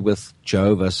did away with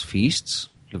Jehovah's feasts,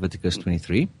 Leviticus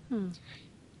 23.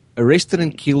 Arrested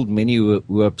and killed many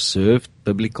who observed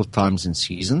biblical times and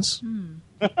seasons.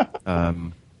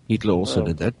 Hitler also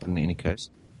did that, in any case.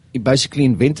 He basically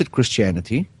invented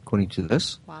Christianity, according to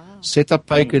this. Wow. Set up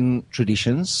pagan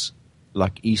traditions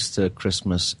like Easter,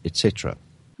 Christmas, etc.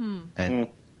 And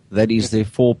that is their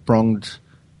four-pronged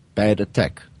bad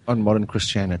attack on modern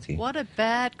Christianity. What a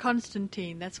bad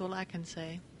Constantine, that's all I can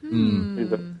say.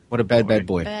 What a bad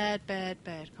boy. Bad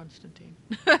Constantine.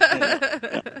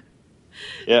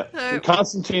 Yeah,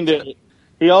 Constantine did.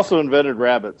 He also invented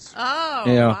rabbits. Oh,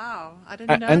 yeah. Wow. I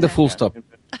didn't know and that. The full stop.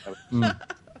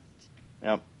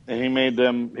 Yeah, and he made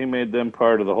them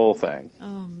part of the whole thing.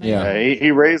 Oh, man. Yeah.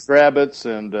 He raised rabbits,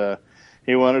 and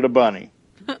he wanted a bunny.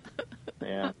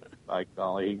 Yeah, by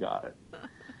golly, he got it.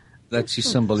 That's his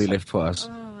symbol he left for us.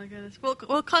 Oh, my goodness.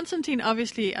 Well, Constantine,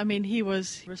 obviously, I mean, he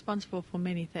was responsible for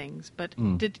many things, but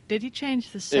did he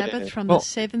change the Sabbath from the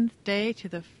 7th day to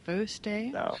the first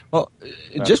day? No. Well,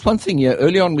 just one thing here.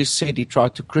 Early on we said he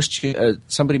tried to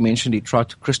somebody mentioned he tried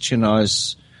to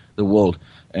Christianize the world,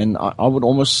 and I would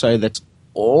almost say that's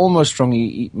almost wrong.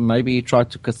 Maybe he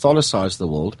tried to Catholicize the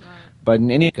world, right. But in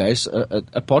any case,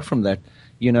 apart from that,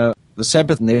 the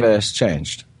Sabbath never has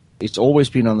changed. It's always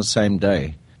been on the same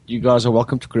day. You guys are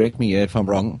welcome to correct me here if I'm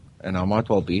wrong, and I might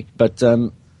well be. But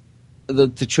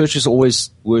the church has always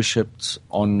worshipped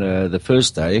on the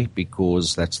first day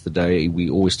because that's the day we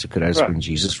always took it as when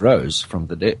Jesus rose from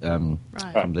the dead. From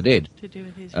the dead. To do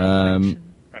with his resurrection.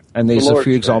 And there's a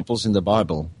few examples in the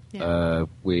Bible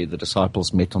where the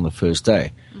disciples met on the first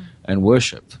day and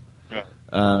worshipped. Yeah.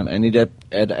 And it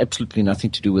had absolutely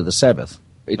nothing to do with the Sabbath.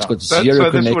 It's got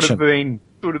zero connection. So this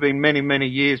would have been many, many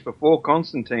years before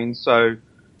Constantine, so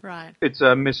it's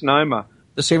a misnomer.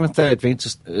 The Seventh-day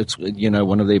Adventist, it's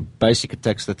one of their basic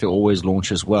attacks that they always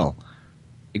launch as well.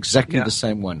 Exactly the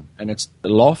same one. And it's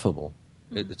laughable.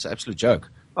 It's an absolute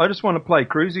joke. I just want to play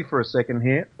Cruzy for a second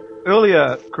here.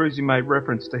 Earlier, Cruzy made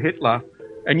reference to Hitler.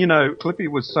 And, Clippy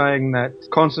was saying that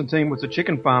Constantine was a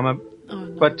chicken farmer. Oh,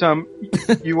 no. But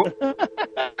you...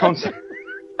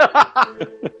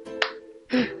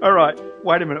 All right,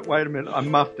 wait a minute. I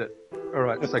muffed it. All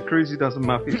right, so Cruzy doesn't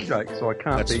muff his joke, so I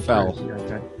can't That's be foul. Cruzy,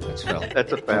 okay? That's foul.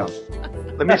 That's a foul.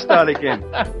 Let me start again.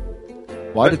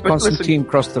 Why did Constantine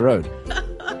cross the road?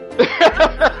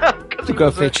 To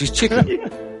go fetch his chicken.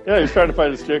 Yeah, he's trying to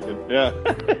find his chicken. Yeah.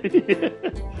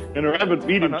 And a rabbit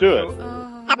beat him to it.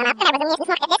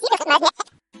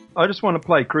 I just want to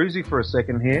play Cruzy for a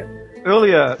second here.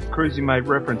 Earlier, Cruzy made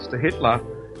reference to Hitler,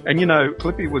 and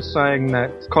Clippy was saying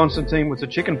that Constantine was a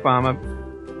chicken farmer,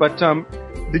 but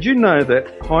did you know that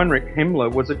Heinrich Himmler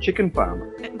was a chicken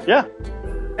farmer? Yeah.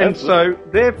 And so,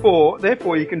 therefore,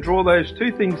 you can draw those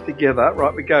two things together,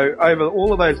 right? We go over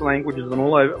all of those languages and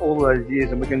all of those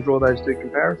years, and we can draw those two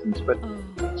comparisons. But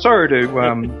sorry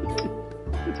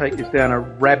to take us down a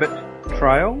rabbit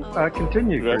trail.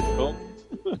 Continue, Cruzy.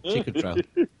 Chicken trail.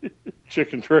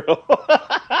 Chicken trail.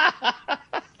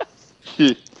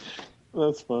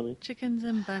 That's funny. Chickens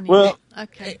and bunnies. Well,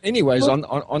 okay. Anyways,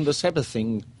 on the Sabbath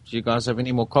thing, do you guys have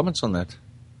any more comments on that?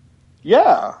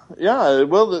 Yeah.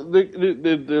 Well,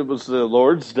 it was the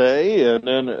Lord's Day, and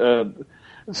then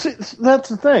see, that's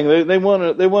the thing. They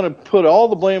want to put all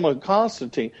the blame on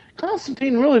Constantine.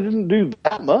 Constantine really didn't do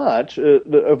that much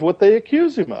of what they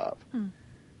accuse him of.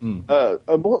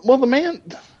 Well,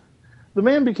 the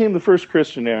man became the first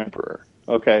Christian emperor.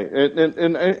 Okay,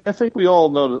 and I think we all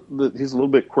know that he's a little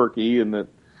bit quirky, and that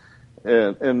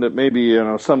maybe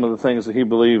some of the things that he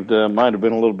believed might have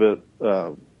been a little bit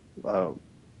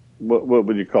what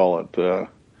would you call it,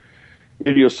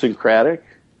 idiosyncratic.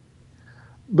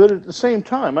 But at the same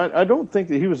time, I don't think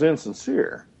that he was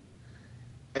insincere.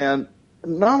 And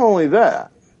not only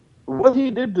that, what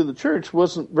he did to the church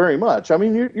wasn't very much. I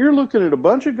mean, you're looking at a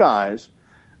bunch of guys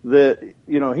that,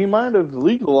 he might have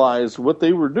legalized what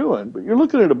they were doing, but you're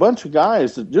looking at a bunch of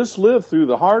guys that just lived through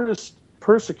the hardest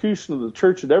persecution of the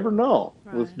church had ever known,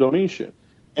 right, with Domitian.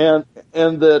 And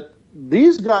that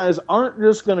these guys aren't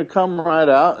just going to come right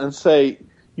out and say,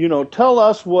 tell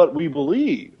us what we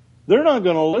believe. They're not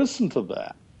going to listen to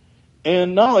that.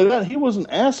 And not only that, he wasn't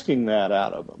asking that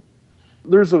out of them.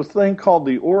 There's a thing called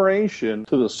the oration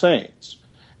to the saints.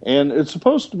 And it's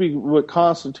supposed to be what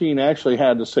Constantine actually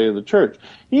had to say to the church.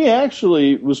 He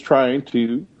actually was trying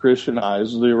to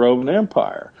Christianize the Roman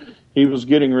Empire. He was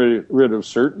getting rid of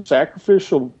certain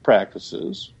sacrificial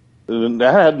practices. And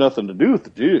that had nothing to do with the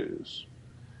Jews.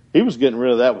 He was getting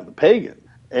rid of that with the pagan.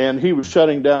 And he was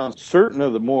shutting down certain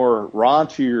of the more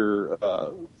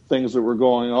raunchier things that were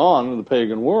going on in the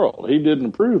pagan world. He didn't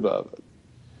approve of it.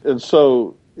 And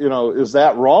so, is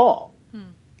that wrong?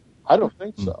 I don't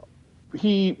think so.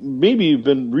 He maybe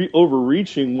been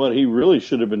overreaching what he really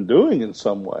should have been doing in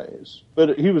some ways.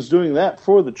 But he was doing that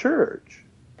for the church.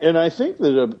 And I think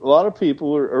that a lot of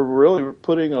people are really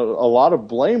putting a lot of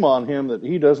blame on him that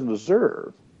he doesn't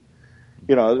deserve.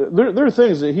 There are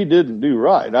things that he didn't do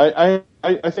right.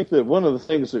 I think that one of the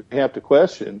things that we have to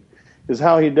question is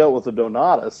how he dealt with the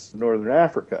Donatists in Northern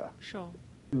Africa. Sure.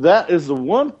 That is the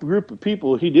one group of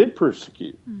people he did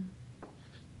persecute.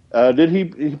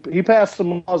 He passed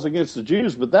some laws against the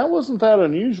Jews, but that wasn't that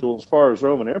unusual as far as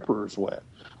Roman emperors went.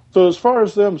 So as far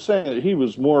as them saying that he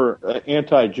was more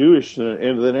anti-Jewish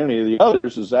than any of the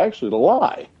others is actually a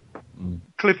lie.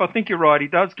 Cliff, I think you're right. He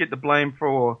does get the blame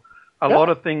for a lot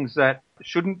of things that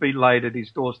shouldn't be laid at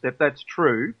his doorstep. That's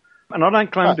true. And I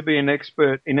don't claim to be an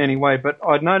expert in any way, but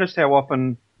I've noticed how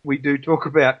often we do talk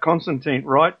about Constantine,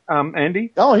 right,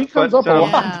 Andy? Oh, he comes up a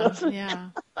lot. Yeah.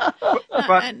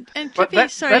 But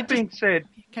that being said,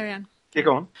 carry on. Yeah,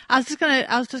 go on. I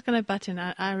was just gonna butt in.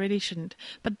 I really shouldn't.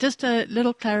 But just a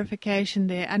little clarification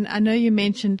there. And I know you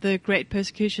mentioned the great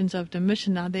persecutions of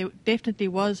Domitian. Now, there definitely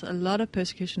was a lot of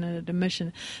persecution under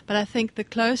Domitian, but I think the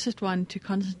closest one to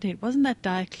Constantine wasn't that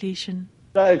Diocletian.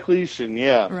 Diocletian,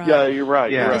 yeah. Right. Yeah, you're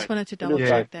right. Yeah. You're I right. just wanted to double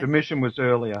check that. Domitian was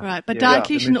earlier. Right, but Yeah.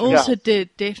 Diocletian Domitian. also did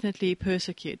definitely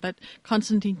persecute, but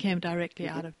Constantine came directly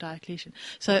out of Diocletian.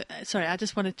 So, sorry, I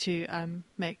just wanted to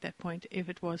make that point, if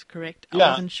it was correct. I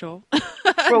wasn't sure.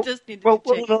 I just needed to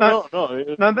check.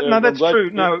 No, that's true.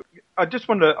 No,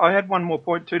 I had one more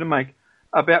point too to make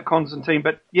about Constantine,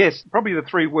 but yes, probably the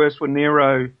three worst were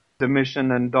Nero, Domitian,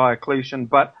 and Diocletian,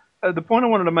 but the point I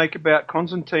wanted to make about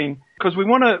Constantine, because we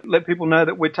want to let people know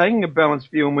that we're taking a balanced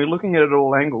view and we're looking at it at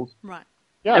all angles. Right.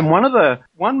 Yeah. And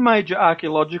one major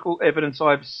archaeological evidence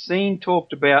I've seen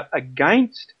talked about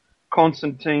against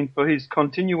Constantine for his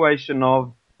continuation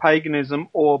of paganism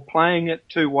or playing it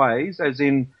two ways, as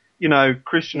in,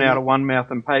 Christian out of one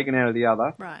mouth and pagan out of the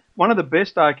other. Right. One of the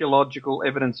best archaeological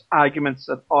evidence arguments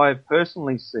that I've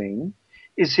personally seen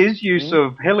is his use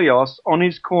of Helios on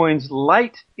his coins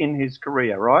late in his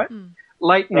career, right?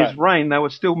 Late in his reign, they were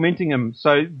still minting them.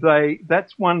 So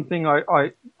that's one thing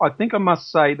I think I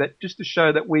must say, that just to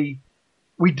show that we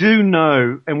we do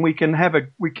know, and we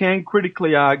can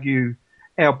critically argue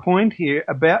our point here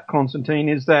about Constantine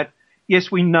is that,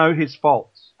 yes, we know his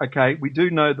faults, okay? We do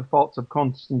know the faults of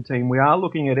Constantine. We are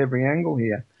looking at every angle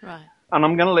here. Right. And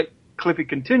I'm going to let Cliffy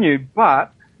continue,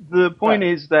 but the point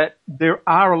is that there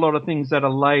are a lot of things that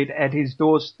are laid at his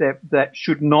doorstep that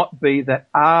should not be, that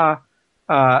are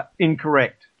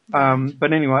incorrect.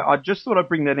 But anyway, I just thought I'd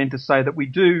bring that in to say that we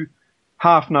do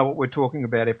half know what we're talking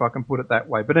about, if I can put it that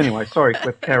way. But anyway, sorry,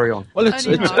 Cliff, carry on. Well,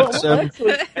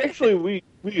 actually,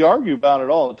 we argue about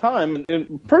it all the time.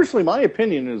 And personally, my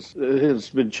opinion has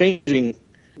been changing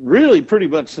really pretty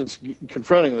much since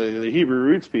confronting the Hebrew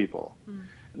roots people.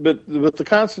 But with the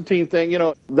Constantine thing,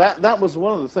 that was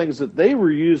one of the things that they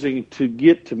were using to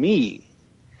get to me.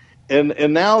 And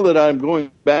now that I'm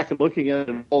going back and looking at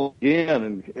it all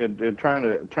again and trying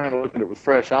to look at it with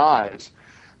fresh eyes,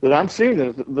 that I'm seeing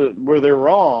where they're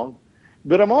wrong,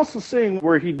 but I'm also seeing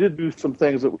where he did do some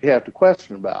things that we have to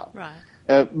question about. Right.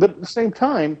 But at the same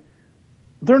time,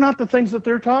 they're not the things that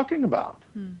they're talking about.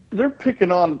 They're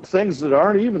picking on things that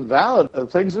aren't even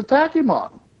valid, things to attack him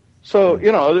on. So,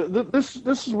 this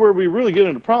is where we really get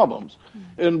into problems.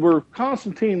 And where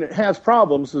Constantine has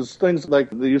problems is things like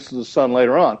the use of the sun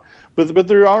later on. But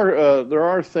there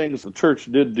are things the church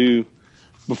did do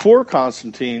before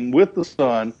Constantine with the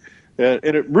sun, and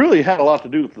it really had a lot to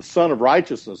do with the Son of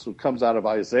Righteousness, who comes out of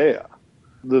Isaiah.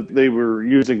 That they were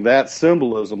using that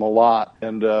symbolism a lot,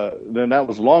 and then that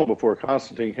was long before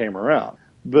Constantine came around.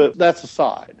 But that's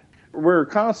aside. Where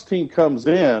Constantine comes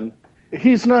in,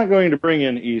 he's not going to bring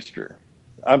in Easter.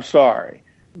 I'm sorry.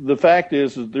 The fact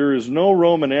is that there is no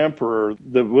Roman emperor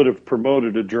that would have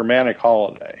promoted a Germanic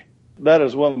holiday. That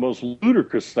is one of the most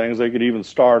ludicrous things they could even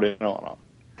start in on.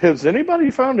 Has anybody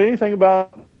found anything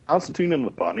about Constantine and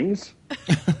the bunnies?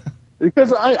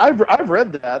 Because I've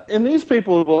read that, and these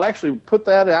people will actually put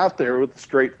that out there with a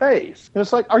straight face. And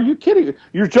it's like, are you kidding?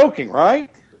 You're joking, right?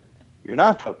 You're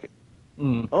not joking.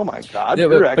 Oh, my God,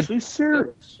 you're actually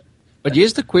serious. But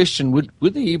here's the question. Would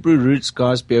the Hebrew roots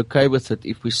guys be okay with it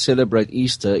if we celebrate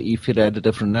Easter if it had a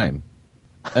different name?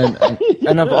 And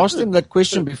I've asked them that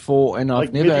question before, and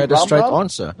I've never had a straight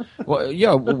answer. Well,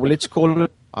 let's call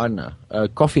it, I don't know,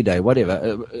 Coffee Day,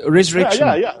 whatever.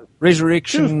 Resurrection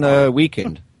Resurrection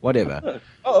weekend, whatever.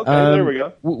 Oh, okay, there we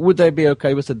go. Would they be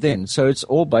okay with it then? So it's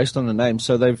all based on the name.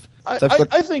 So I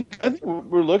think what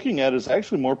we're looking at is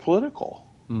actually more political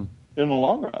in the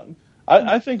long run.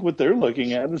 I think what they're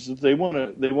looking at is that they want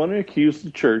to accuse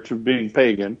the church of being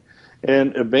pagan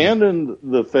and abandon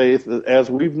the faith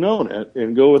as we've known it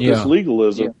and go with this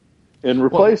legalism and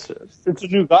replace it. It's a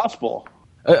new gospel.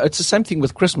 It's the same thing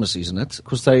with Christmas, isn't it?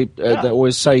 Because they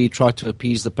always say you try to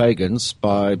appease the pagans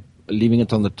by leaving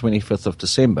it on the 25th of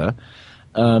December.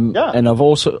 And I've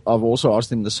also asked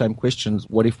them the same questions.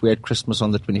 What if we had Christmas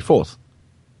on the 24th?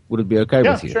 Would it be okay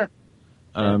with you? Sure.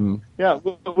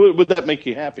 Would that make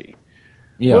you happy?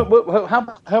 Yeah.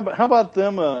 How about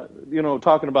them,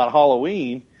 talking about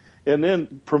Halloween and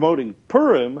then promoting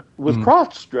Purim with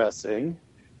cross-dressing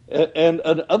and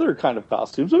other kind of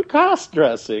costumes?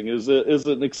 Cross-dressing is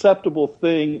an acceptable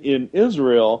thing in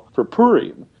Israel for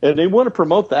Purim, and they want to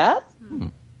promote that?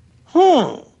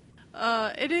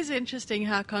 It is interesting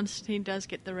how Constantine does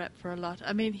get the rap for a lot.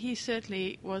 I mean, he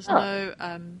certainly was no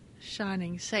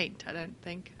shining saint, I don't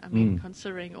think. I mean,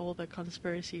 considering all the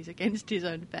conspiracies against his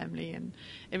own family and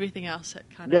everything else that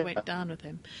kind of went down with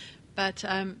him. But,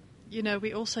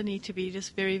 we also need to be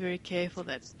just very, very careful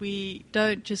that we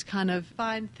don't just kind of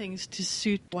find things to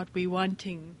suit what we're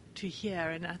wanting to hear.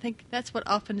 And I think that's what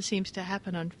often seems to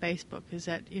happen on Facebook is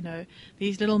that,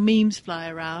 these little memes fly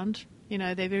around.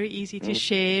 They're very easy to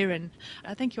share, and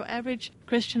I think your average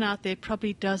Christian out there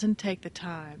probably doesn't take the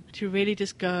time to really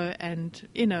just go and,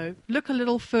 look a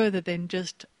little further than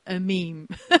just a meme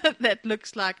that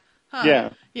looks like,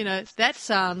 that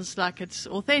sounds like it's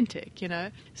authentic,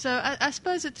 So I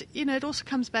suppose it's, it also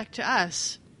comes back to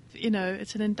us.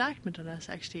 It's an indictment on us,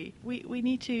 actually. We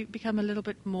need to become a little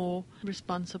bit more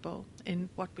responsible in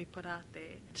what we put out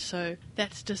there. So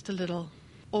that's just a little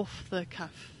off the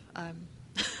cuff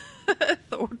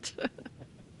thought.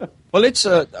 Well, let's.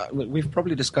 We've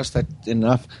probably discussed that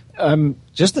enough.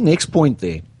 Just the next point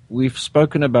there. We've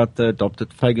spoken about the adopted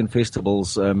pagan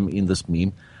festivals in this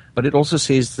meme, but it also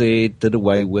says they did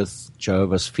away with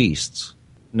Jehovah's feasts.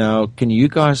 Now, can you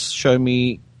guys show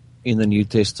me in the New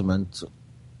Testament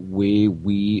where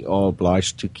we are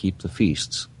obliged to keep the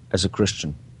feasts as a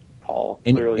Christian? Paul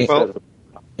clearly says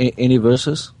it. Any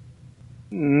verses?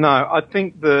 No, I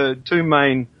think the two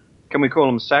main, can we call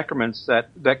them sacraments,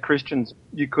 that Christians,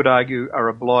 you could argue, are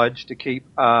obliged to keep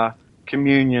are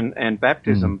communion and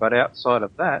baptism. But outside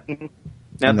of that,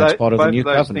 Now, and that's part of the new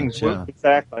covenant.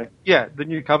 Exactly. Yeah, the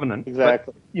new covenant.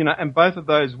 Exactly. But, and both of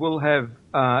those will have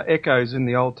echoes in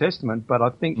the Old Testament, but I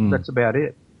think that's about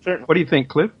it. Certainly. What do you think,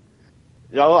 Cliff?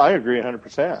 Yeah, I agree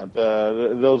 100%.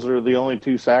 Those are the only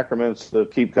two sacraments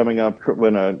that keep coming up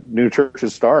when new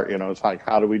churches start. It's like,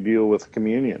 how do we deal with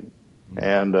communion?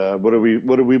 And what do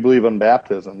we believe on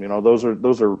baptism? Those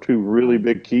are two really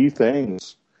big key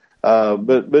things.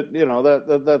 But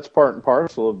that's part and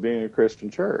parcel of being a Christian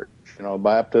church.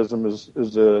 Baptism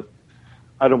is a,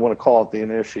 I don't want to call it the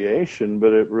initiation,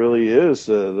 but it really is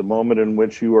the moment in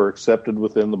which you are accepted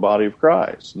within the body of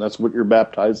Christ, and that's what you're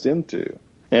baptized into.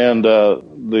 And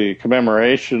the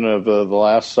commemoration of the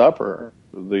Last Supper,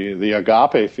 the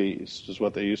agape feast is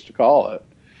what they used to call it.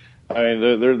 I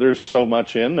mean, there's so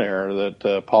much in there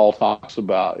that Paul talks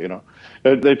about.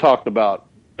 They talked about.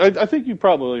 I think you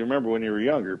probably remember when you were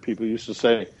younger, people used to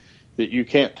say that you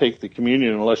can't take the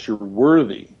communion unless you're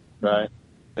worthy, right?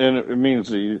 And it means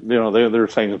they're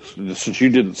saying since you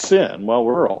didn't sin, well,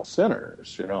 we're all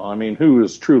sinners. I mean, who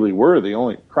is truly worthy?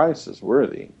 Only Christ is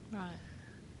worthy. Right.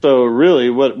 So really,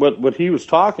 what he was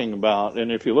talking about,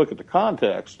 and if you look at the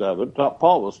context of it,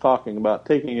 Paul was talking about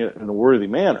taking it in a worthy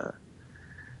manner.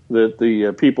 That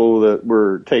the people that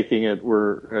were taking it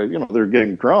were, they're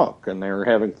getting drunk and they're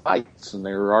having fights and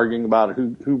they were arguing about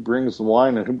who brings the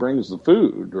wine and who brings the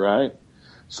food, right?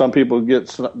 Some people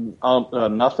get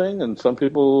nothing, and some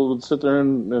people would sit there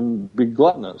and be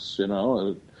gluttonous.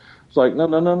 It's like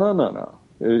no.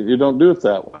 You don't do it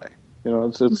that way.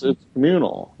 It's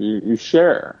communal. You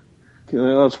share.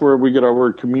 That's where we get our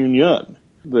word communion.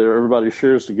 That everybody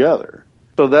shares together.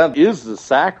 So that is the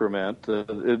sacrament,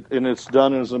 and it's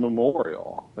done as a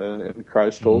memorial. And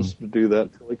Christ told us to do that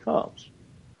until He comes.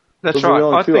 That's right.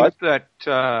 I think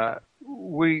that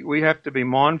we have to be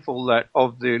mindful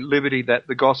of the liberty that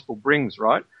the gospel brings,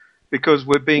 right? Because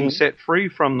we're being set free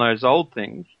from those old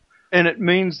things, and it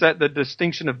means that the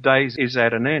distinction of days is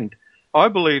at an end. I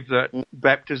believe that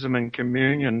baptism and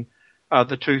communion are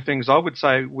the two things I would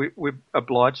say we're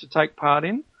obliged to take part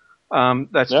in.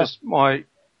 That's just my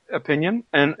opinion,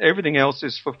 and everything else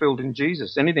is fulfilled in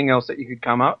Jesus. Anything else that you could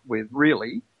come up with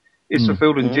really is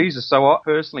fulfilled in Jesus. So I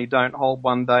personally don't hold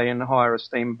one day in higher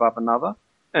esteem above another.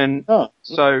 And no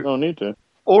need to.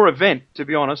 Or event, to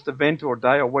be honest, event or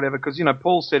day or whatever, because,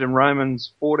 Paul said in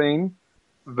Romans 14,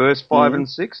 verse 5 and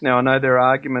 6, now I know there are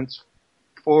arguments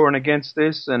for and against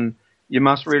this, and you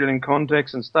must read it in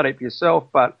context and study it for yourself,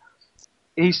 but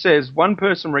he says one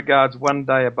person regards one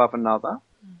day above another,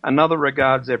 another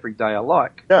regards every day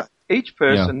alike. Yeah. Each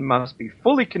person must be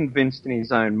fully convinced in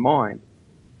his own mind.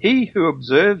 He who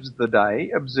observes the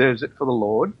day observes it for the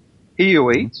Lord. He who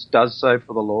eats does so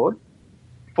for the Lord,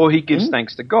 for he gives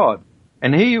thanks to God.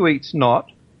 And he who eats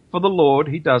not for the Lord,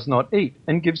 he does not eat,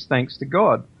 and gives thanks to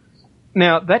God.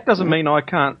 Now, that doesn't mean I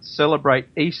can't celebrate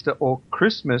Easter or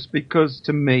Christmas, because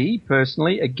to me,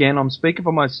 personally, again, I'm speaking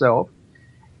for myself,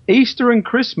 Easter and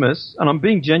Christmas, and I'm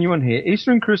being genuine here,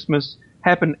 Easter and Christmas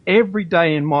happen every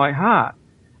day in my heart.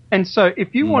 And so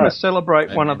if you want to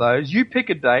celebrate one of those, you pick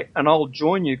a date and I'll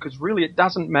join you, because really it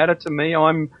doesn't matter to me.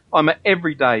 I'm an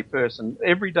everyday person.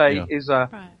 Every day is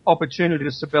a opportunity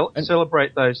to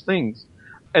celebrate those things.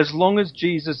 As long as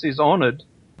Jesus is honoured,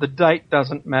 the date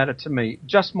doesn't matter to me.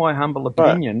 Just my humble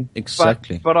opinion.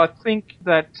 Exactly. But I think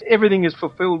that everything is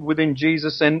fulfilled within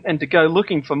Jesus, and to go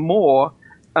looking for more,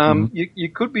 you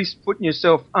could be putting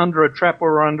yourself under a trap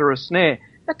or under a snare.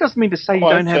 That doesn't mean to say you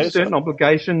don't have certain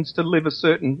obligations to live a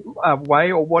certain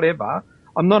way or whatever.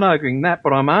 I'm not arguing that,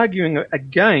 but I'm arguing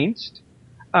against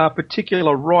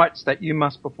particular rites that you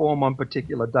must perform on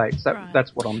particular dates.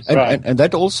 That's what I'm saying. And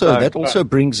that also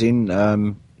brings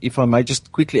in, if I may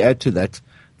just quickly add to that,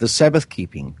 the Sabbath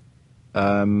keeping.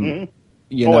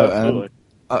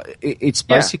 It's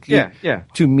basically,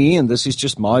 to me, and this is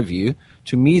just my view,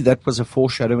 to me that was a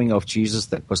foreshadowing of Jesus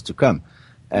that was to come.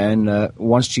 And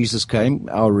once Jesus came,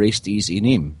 our rest is in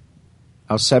Him.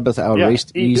 Our Sabbath, our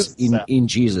rest is in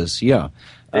Jesus. Yeah.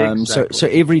 Exactly. So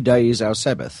every day is our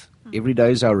Sabbath. Every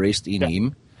day is our rest in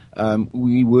Him.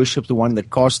 We worship the one that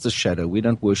casts the shadow. We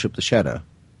don't worship the shadow.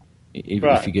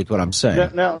 If you get what I'm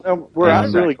saying. Now where I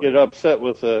really get upset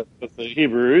with the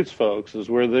Hebrew roots folks is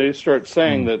where they start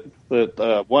saying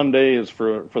that one day is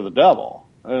for the devil,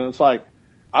 and it's like,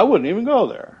 I wouldn't even go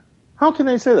there. How can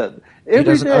they say that?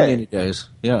 Every day. Any days.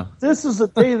 Yeah. This is the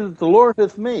day that the Lord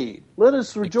hath made. Let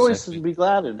us rejoice and be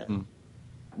glad in it.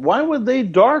 Why would they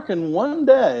darken one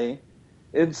day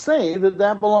and say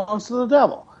that belongs to the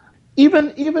devil?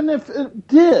 Even if it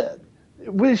did,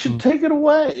 we should take it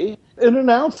away and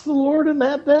announce the Lord in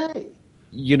that day.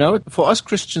 For us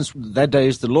Christians, that day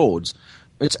is the Lord's.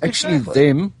 It's actually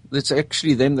them. It's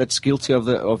actually them that's guilty of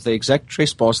the exact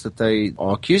trespass that they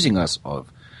are accusing us of,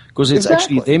 because it's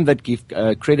actually them that give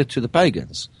credit to the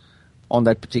pagans on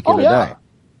that particular day.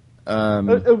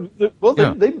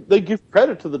 They give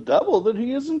credit to the devil that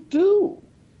he isn't due.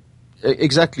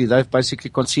 Exactly, they've basically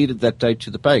conceded that day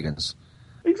to the pagans.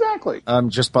 Exactly.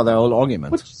 Just by their whole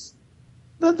argument.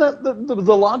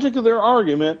 The logic of their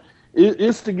argument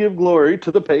is to give glory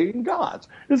to the pagan gods.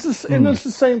 And it's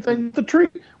the same thing with the tree.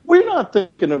 We're not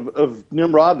thinking of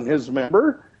Nimrod and his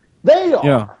member. They are.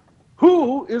 Yeah.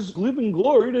 Who is giving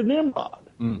glory to Nimrod?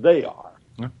 They are.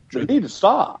 Yeah, they need to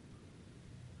stop.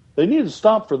 They need to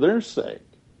stop for their sake,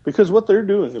 because what they're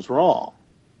doing is wrong.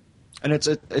 And it's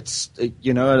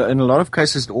in a lot of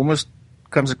cases, it almost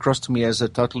comes across to me as a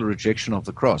total rejection of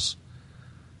the cross.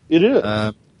 It is.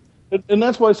 And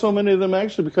that's why so many of them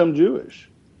actually become Jewish.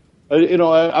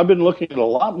 I've been looking at a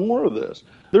lot more of this.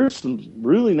 There's some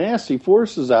really nasty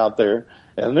forces out there,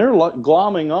 and they're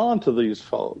glomming on to these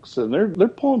folks, and they're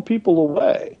pulling people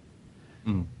away.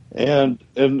 And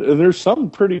there's some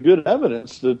pretty good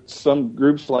evidence that some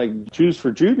groups like Jews for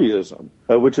Judaism,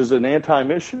 which is an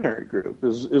anti-missionary group,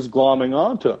 is glomming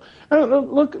onto them.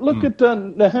 Look at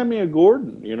Nehemiah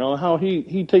Gordon. You know how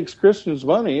he takes Christians'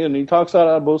 money and he talks out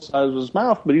of both sides of his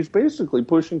mouth, but he's basically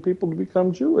pushing people to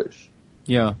become Jewish.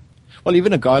 Yeah. Well,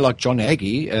 even a guy like John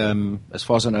Agee, as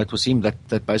far as I know, it was him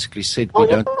that basically said we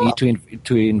don't need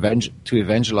to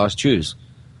evangelize Jews.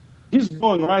 He's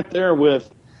going right there with.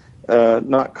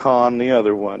 Not Khan, the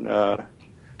other one,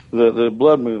 the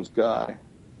Blood Moons guy.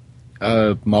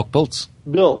 Mark Biltz.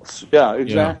 Biltz, yeah,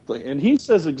 exactly. Yeah. And he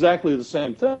says exactly the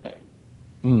same thing.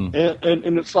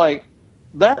 And it's like,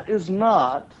 that is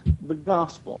not the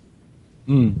gospel.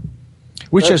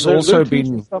 Which has also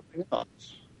been... something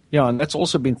else. Yeah, and that's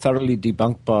also been thoroughly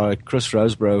debunked by Chris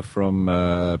Roseborough from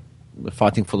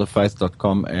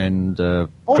fightingforthefaith.com and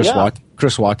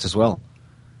Chris White as well.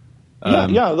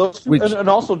 Those two, and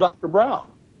also Dr. Brown.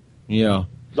 Yeah.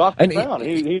 Dr. Brown,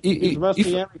 he's a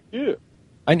Messianic Jew.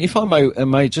 And if I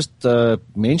may just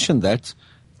mention that,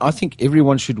 I think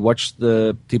everyone should watch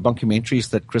the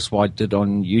debunkumentaries that Chris White did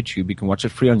on YouTube. You can watch it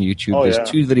free on YouTube. There's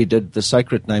two that he did, the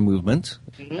Sacred Name Movement,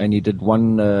 and he did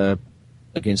one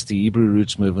against the Hebrew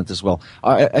Roots movement as well.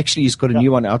 Actually, he's got a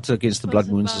new one out against the Blood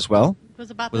Moons as well. It was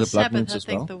about the Sabbath, I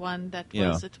think, the one that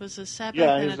was. It was a Sabbath,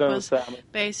 and it was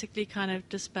basically kind of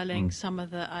dispelling some of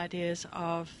the ideas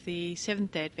of the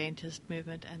Seventh-day Adventist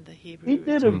movement and the Hebrew. He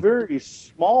did a very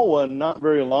small one not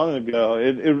very long ago.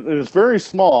 It was very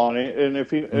small,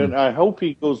 and I hope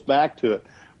he goes back to it.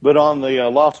 But on the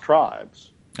Lost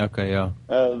Tribes. Okay, yeah.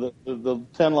 The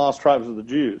 10 Lost Tribes of the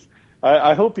Jews.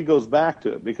 I hope he goes back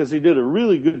to it, because he did a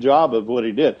really good job of what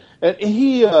he did. And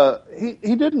he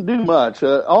didn't do much.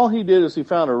 All he did is he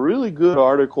found a really good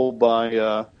article by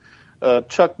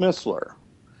Chuck Missler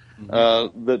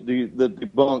that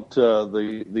debunked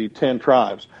the 10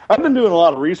 tribes. I've been doing a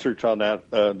lot of research on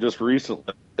that just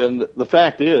recently, and the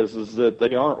fact is that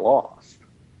they aren't lost.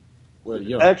 Well,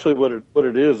 yeah. Actually, what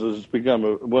it is it's become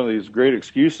one of these great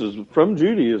excuses from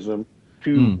Judaism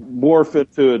to morph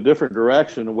it to a different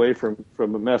direction away from a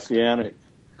Messianic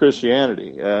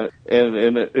Christianity. And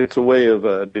it's a way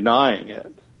of denying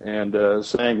it and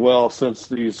saying, well, since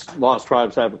these lost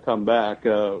tribes haven't come back,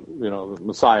 the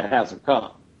Messiah hasn't come.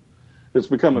 It's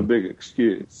become a big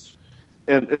excuse.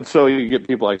 And so you get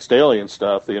people like Staley and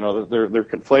stuff, they're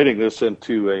conflating this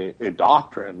into a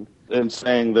doctrine and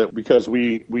saying that because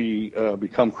we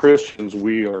become Christians,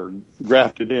 we are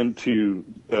grafted into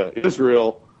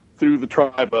Israel through the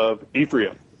tribe of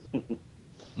Ephraim.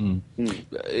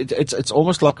 It's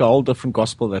almost like a whole different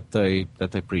gospel that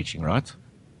they're preaching, right?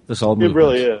 This whole movement. It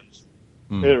really is.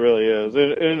 It really is,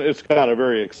 and it's kind of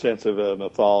very extensive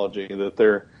mythology that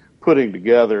they're putting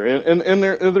together, and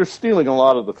they're stealing a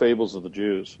lot of the fables of the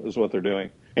Jews, is what they're doing,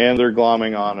 and they're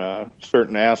glomming on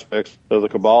certain aspects of the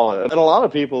Kabbalah, and a lot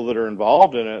of people that are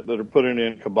involved in it that are putting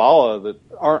in Kabbalah that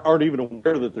aren't even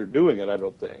aware that they're doing it. I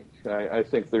don't think. I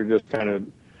think they're just kind of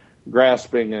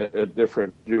grasping at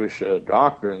different Jewish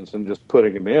doctrines and just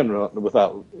putting them in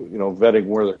without vetting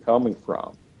where they're coming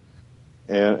from.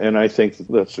 And I think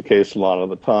that's the case a lot of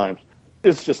the times.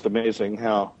 It's just amazing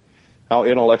how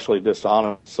intellectually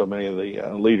dishonest so many of the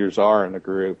leaders are in the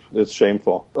group. It's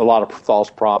shameful. A lot of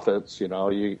false prophets.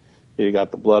 You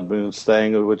got the Blood Moons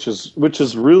thing, which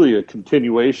is really a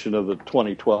continuation of the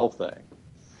 2012 thing.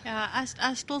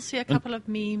 I still see a couple of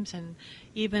memes and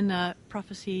even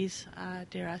prophecies,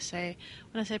 dare I say.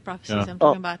 When I say prophecies, I'm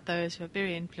talking about those who are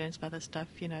very influenced by this stuff,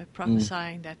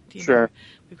 prophesying that, know,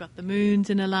 we've got the moons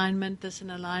in alignment, this in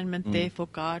alignment, therefore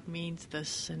God means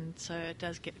this, and so it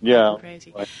does get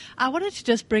crazy. Right. I wanted to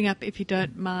just bring up, if you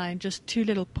don't mind, just two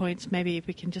little points, maybe if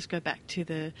we can just go back to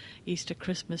the Easter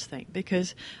Christmas thing,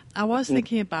 because I was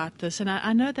thinking about this, and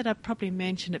I know that I've probably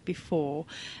mentioned it before.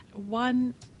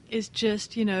 One is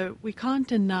just, we can't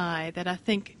deny that I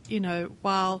think,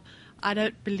 while I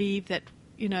don't believe that,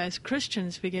 as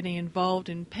Christians we're getting involved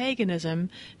in paganism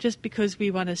just because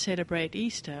we want to celebrate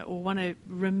Easter or want to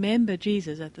remember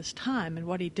Jesus at this time and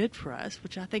what he did for us,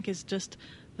 which I think is just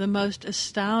the most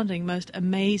astounding, most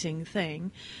amazing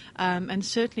thing, and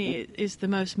certainly is the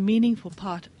most meaningful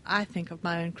part, I think, of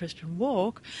my own Christian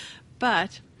walk.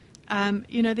 But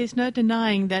there's no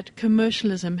denying that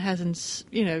commercialism hasn't,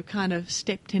 kind of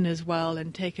stepped in as well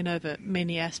and taken over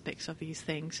many aspects of these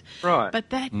things. Right.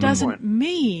 But that doesn't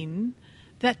mean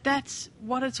that that's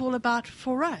what it's all about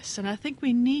for us. And I think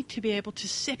we need to be able to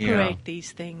separate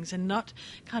these things and not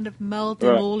kind of meld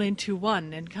them all into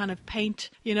one and kind of paint,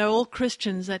 all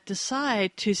Christians that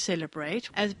decide to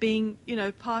celebrate as being,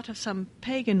 part of some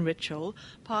pagan ritual,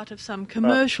 part of some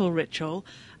commercial ritual,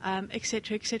 et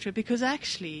cetera, because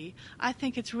actually I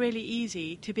think it's really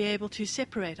easy to be able to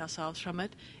separate ourselves from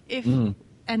it if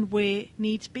and where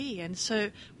needs be. And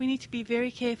so we need to be very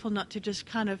careful not to just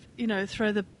kind of,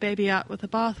 throw the baby out with the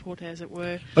bathwater, as it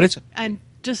were, and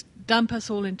just dump us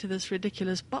all into this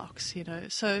ridiculous box,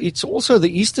 So it's also,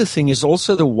 the Easter thing is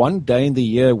also the one day in the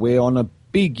year where on a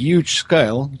big, huge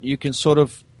scale you can sort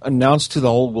of announce to the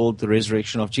whole world the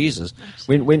resurrection of Jesus.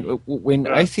 Absolutely. When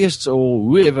atheists or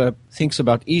whoever thinks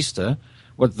about Easter,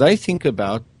 what they think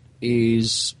about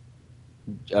is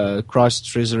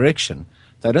Christ's resurrection.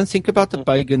 They don't think about the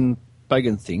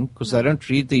pagan thing because they don't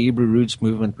read the Hebrew Roots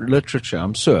movement literature,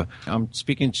 I'm sure. I'm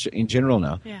speaking in general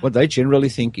now. Yeah. What they generally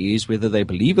think is, whether they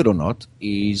believe it or not,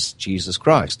 is Jesus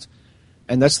Christ.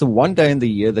 And that's the one day in the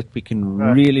year that we can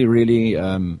really, really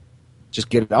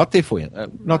just get it out there for you.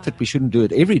 Not that we shouldn't do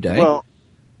it every day,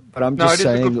 but I'm just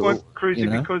saying... No, it is a good point,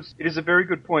 Cruzy, because it is a very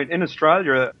good point. In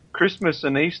Australia, Christmas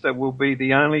and Easter will be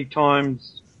the only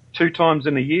two times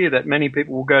in a year that many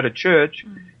people will go to church.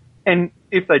 And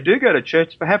if they do go to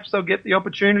church, perhaps they'll get the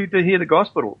opportunity to hear the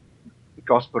gospel. The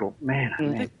gospel, man.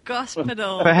 The gospel.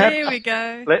 There we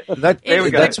go. There we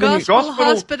go. That's the gospel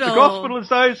hospital. The gospel is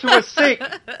those who are sick.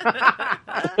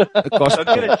 The gospel.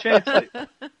 Get a chance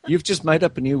You've just made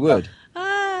up a new word.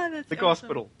 That's the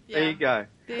gospel. Yeah. There you go.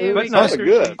 That's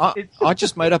good. I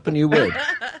just made up a new word.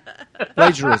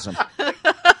 Plagiarism.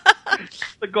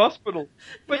 The gospel.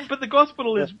 But the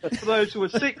gospel is for those who are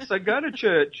sick, so go to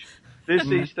church. This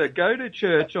Easter, go to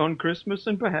church on Christmas,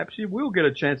 and perhaps you will get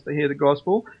a chance to hear the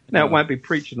gospel. Now, it won't be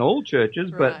preached in all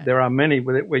churches, but there are many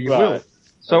with it where you will.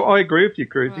 So I agree with you,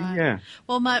 Cruzy. Yeah.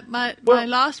 Well, my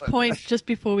last point, just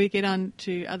before we get on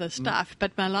to other stuff,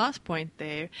 but my last point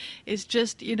there is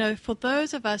just, for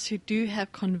those of us who do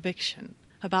have conviction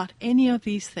about any of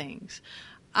these things,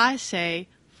 I say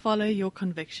follow your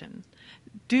conviction.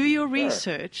 Do your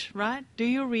research, right? Do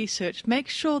your research. Make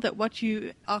sure that what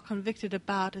you are convicted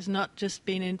about is not just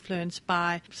being influenced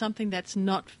by something that's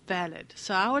not valid.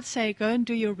 So I would say go and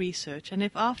do your research. And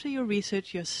if after your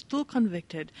research you're still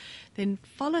convicted, then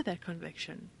follow that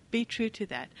conviction. Be true to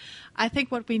that. I think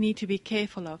what we need to be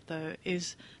careful of, though,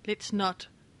 is let's not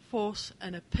force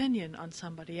an opinion on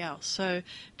somebody else. So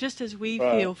just as we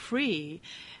feel free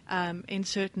in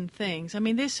certain things, I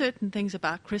mean, there's certain things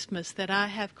about Christmas that I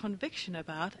have conviction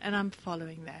about, and I'm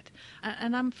following that,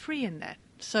 and I'm free in that.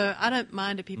 So I don't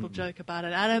mind if people joke about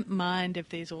it. I don't mind if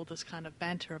there's all this kind of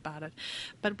banter about it.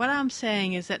 But what I'm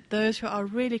saying is that those who are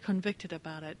really convicted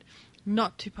about it,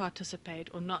 not to participate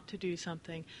or not to do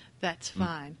something, that's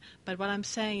fine. But what I'm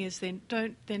saying is then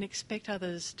don't then expect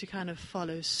others to kind of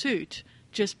follow suit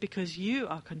just because you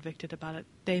are convicted about it.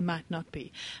 They might not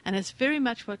be. And it's very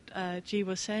much what G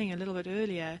was saying a little bit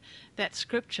earlier, that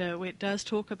scripture where it does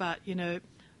talk about,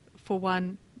 for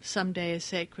one, some day is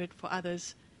sacred, for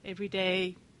others, every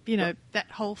day,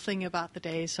 that whole thing about the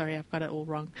days. Sorry, I've got it all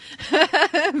wrong.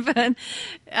 But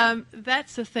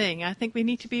that's the thing. I think we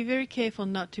need to be very careful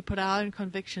not to put our own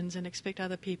convictions and expect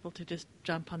other people to just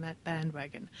jump on that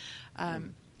bandwagon.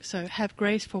 So have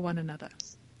grace for one another.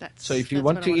 So if you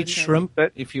want to eat shrimp,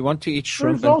 and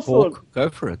pork, go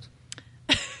for it.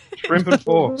 Shrimp and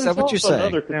pork. Is that what you're saying?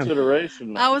 Another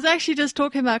consideration. I was actually just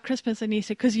talking about Christmas and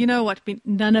Easter because you know what?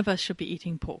 None of us should be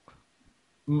eating pork.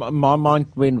 My mind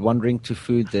went wandering to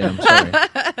food there. I'm sorry.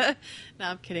 No,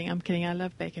 I'm kidding. I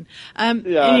love bacon.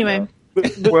 Anyway, But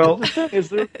the thing is,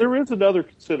 there is another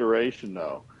consideration,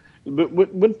 though. But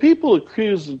when people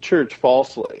accuse the church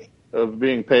falsely of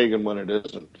being pagan when it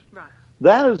isn't,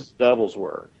 that is devil's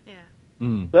work.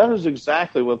 That is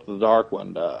exactly what the Dark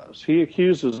One does. He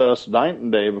accuses us night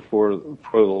and day before the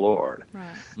Lord.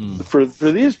 For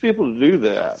these people to do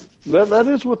that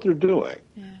is what they're doing.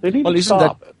 They need to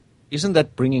stop it. Isn't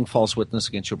that bringing false witness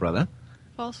against your brother?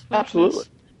 False witness. Absolutely.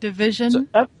 Division.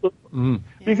 Absolutely.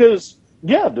 Because,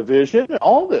 division,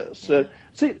 all this.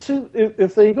 See,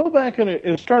 if they go back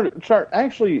and start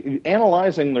actually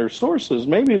analyzing their sources,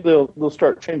 maybe they'll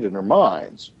start changing their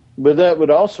minds. But that would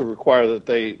also require that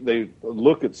they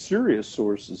look at serious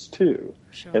sources too.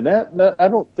 Sure. And that I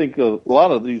don't think a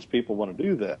lot of these people want to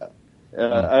do that.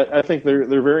 I think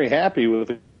they're very happy with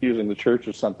accusing the church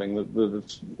of something that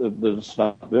it's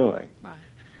not doing. Right.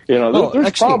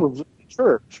 There's problems in the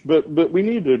church, but we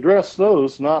need to address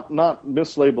those, not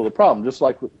mislabel the problem. Just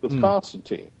like with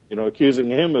Constantine, accusing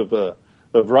him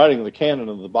of writing the canon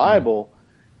of the Bible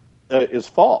is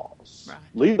false. Right.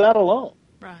 Leave that alone.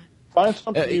 Right. Find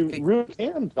something you really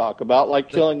can talk about, like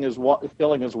killing his wife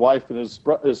and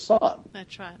his son.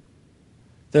 That's right.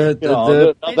 Let's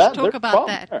talk about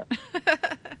that.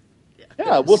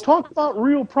 We'll talk about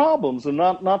real problems and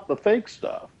not the fake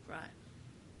stuff. Right.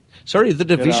 Sorry, the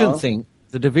division thing.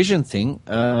 The division thing.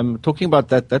 Talking about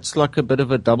that's like a bit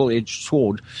of a double-edged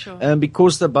sword. Sure.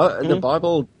 Because the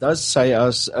Bible does say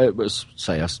us,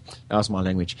 how's my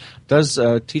language, does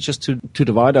teach us to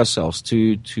divide ourselves,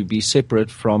 to be separate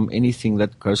from anything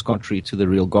that goes contrary to the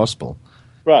real gospel.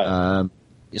 Right.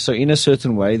 So in a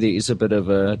certain way, there is a bit of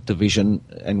a division,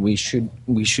 and we should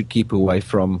keep away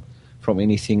from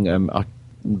anything.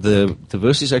 The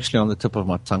verse is actually on the tip of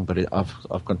my tongue, but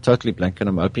I've gone totally blank, and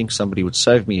I'm hoping somebody would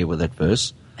save me here with that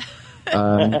verse.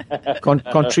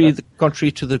 Contrary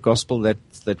to the gospel that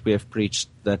we have preached,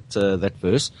 that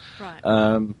verse. Right.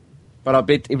 But I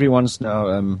bet everyone's now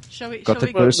got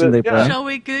the verse in their brain. Shall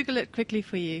we Google it quickly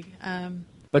for you?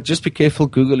 But just be careful,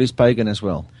 Google is pagan as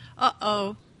well.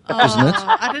 Uh-oh. Isn't it?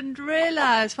 I didn't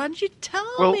realize. Why didn't you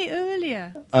tell me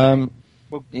earlier?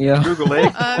 Google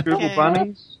eggs, Google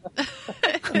bunnies.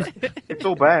 It's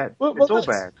all bad. It's all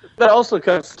bad. That also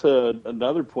comes to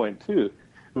another point, too.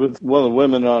 With one of the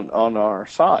women on our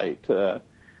site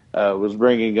was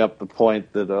bringing up the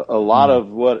point that a lot of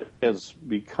what has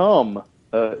become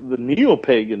the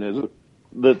neo-paganism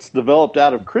that's developed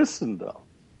out of Christendom,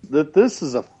 that this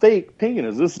is a fake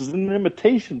paganism. This is an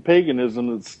imitation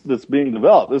paganism that's being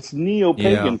developed. This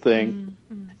neo-pagan thing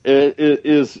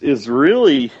is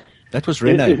really... That was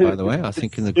Renee, by the way, I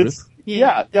think, in the group.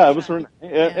 It was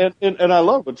Renee. And I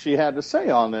love what she had to say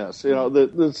on this.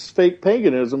 That this fake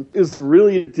paganism is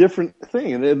really a different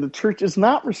thing, and the church is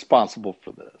not responsible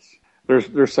for this.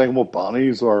 They're saying, well,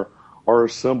 bunnies are a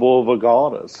symbol of a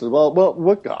goddess. Well,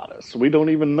 what goddess? We don't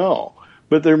even know.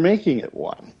 But they're making it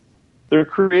one. They're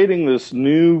creating this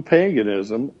new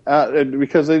paganism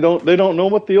because they don't know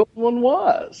what the old one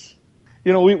was.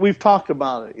 We've talked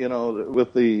about it,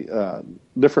 with the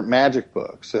different magic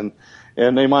books, and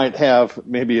they might have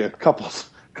maybe a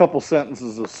couple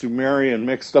sentences of Sumerian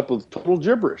mixed up with total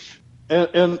gibberish.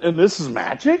 And this is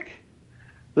magic?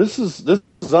 This is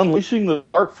unleashing the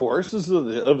dark forces of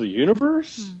the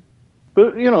universe?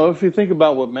 But, if you think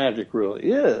about what magic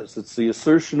really is, it's the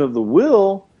assertion of the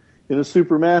will in a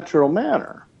supernatural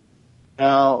manner.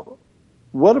 Now,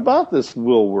 what about this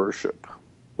will worship?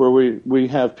 Where we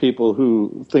have people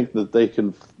who think that they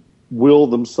can will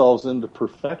themselves into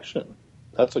perfection?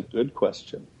 That's a good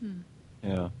question.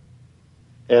 Yeah.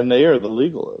 And they are the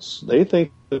legalists. They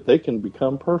think that they can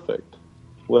become perfect.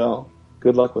 Well,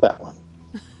 good luck with that one.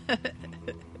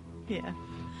 Yeah.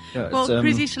 Well,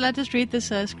 Chrissy, shall I just read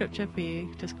this scripture for you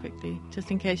just quickly,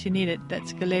 just in case you need it?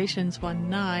 That's Galatians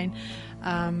 1:9.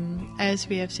 As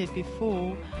we have said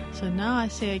before, so now I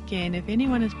say again, if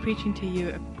anyone is preaching to you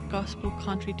a gospel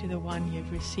contrary to the one you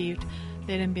have received,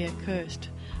 let him be accursed.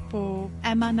 For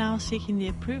am I now seeking the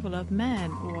approval of man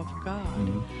or of God?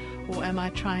 Or am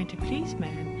I trying to please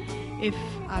man? If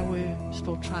I were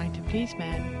still trying to please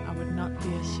man, I would not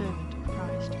be a servant of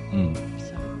Christ.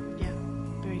 So, yeah,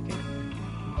 very good.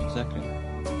 Exactly.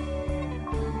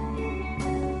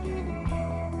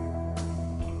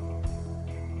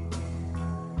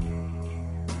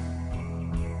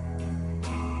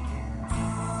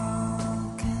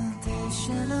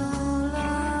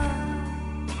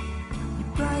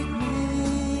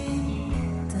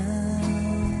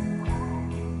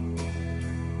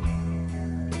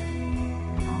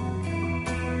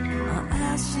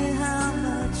 How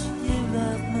much you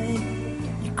love me,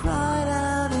 you cried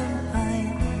out in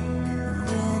pain.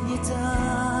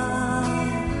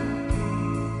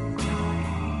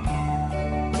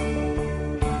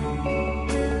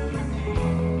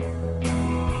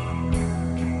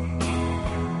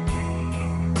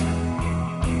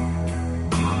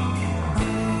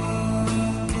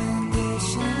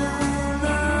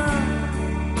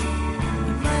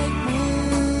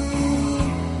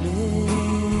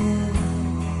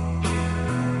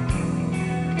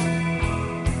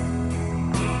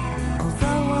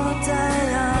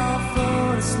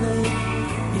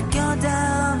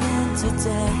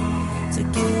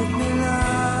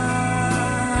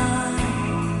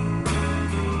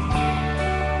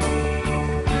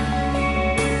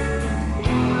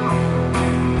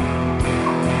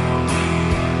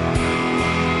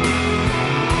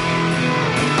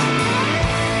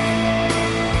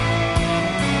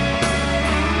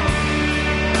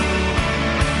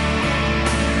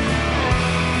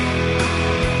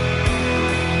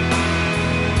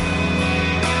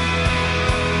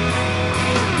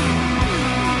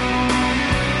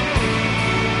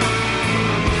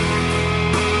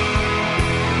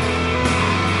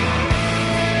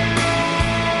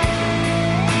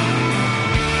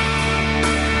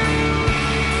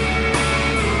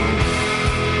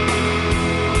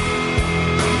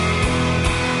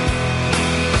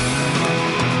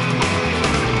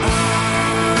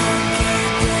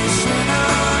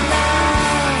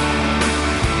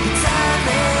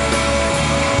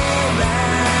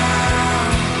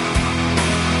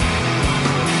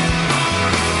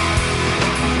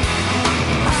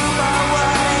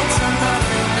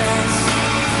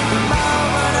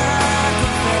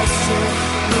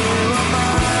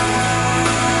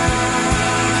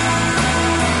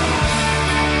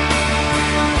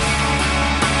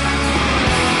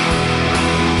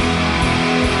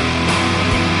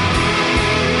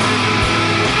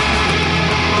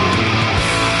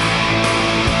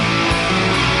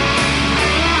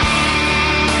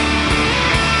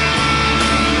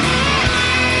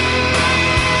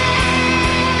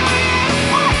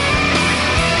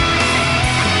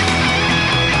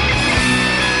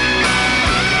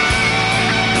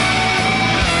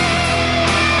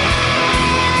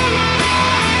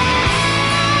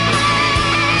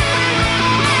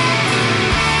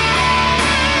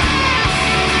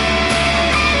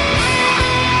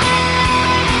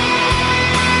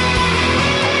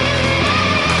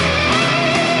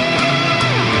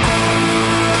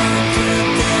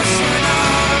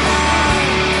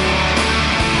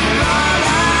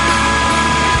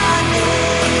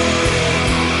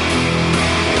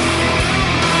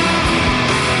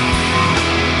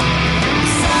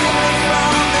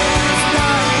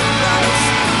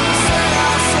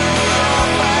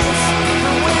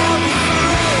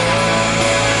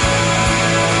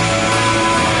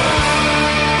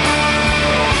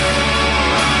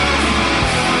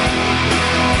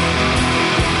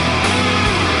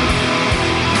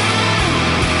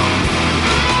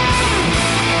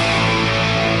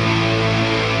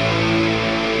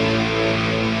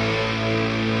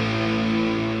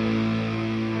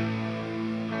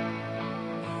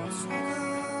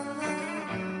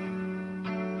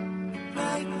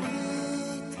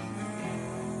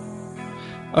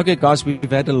 Okay, guys,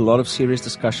 we've had a lot of serious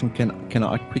discussion. Can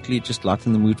I quickly just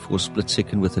lighten the mood for a split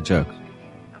second with a joke?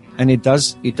 And it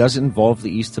does involve the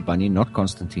Easter Bunny, not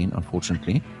Constantine,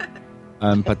 unfortunately,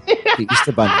 but the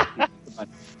Easter Bunny.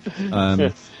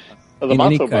 In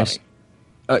any case,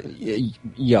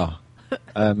 yeah.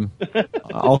 I'll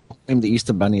call him the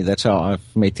Easter Bunny. That's how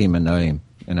I've met him and know him.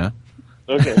 You know.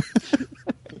 Okay.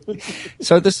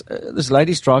 So this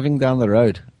lady's driving down the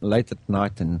road late at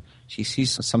night, and she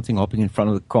sees something hopping in front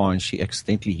of the car, and she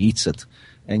accidentally heats it,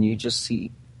 and you just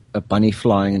see a bunny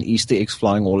flying and Easter eggs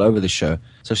flying all over the show.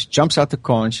 So she jumps out the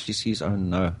car and she sees, oh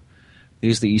no,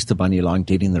 there's the Easter Bunny lying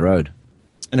dead in the road.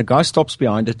 And a guy stops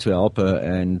behind her to help her,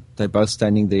 and they're both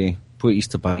standing there. Poor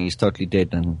Easter Bunny is totally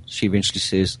dead, and she eventually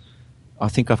says, I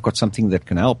think I've got something that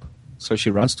can help. So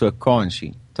she runs to her car and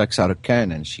she takes out a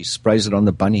can and she sprays it on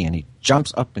the bunny, and he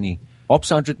jumps up and he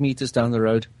hops 100 meters down the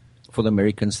road. For the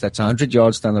Americans, that's 100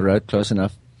 yards down the road, close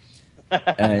enough.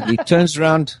 And he turns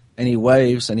around and he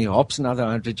waves, and he hops another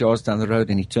 100 yards down the road,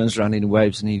 and he turns around and he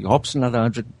waves, and he hops another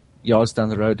 100 yards down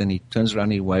the road, and he turns around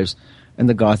and he waves. And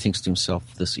the guy thinks to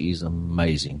himself, this is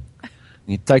amazing. And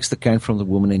he takes the can from the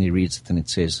woman and he reads it, and it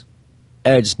says,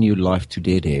 adds new life to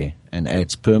dead air and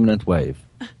adds permanent wave.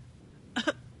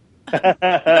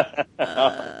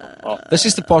 This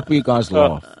is the part where you guys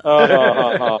laugh.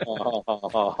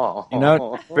 You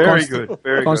know, very good.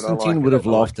 Constantine would have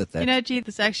laughed at that. You know, G,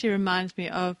 this actually reminds me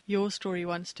of your story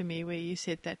once to me where you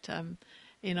said that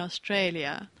in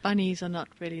Australia, bunnies are not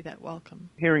really that welcome.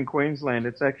 Here in Queensland,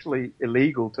 it's actually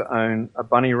illegal to own a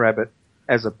bunny rabbit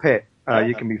as a pet.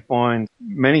 You can be fined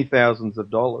many thousands of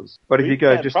dollars. But if you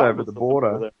go just over the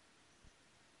border...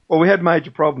 Well, we had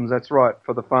major problems, that's right,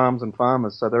 for the farms and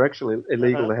farmers, so they're actually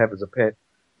illegal to have as a pet.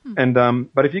 And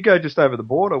but if you go just over the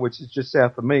border, which is just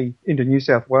south of me, into New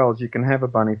South Wales, you can have a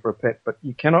bunny for a pet, but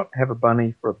you cannot have a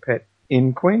bunny for a pet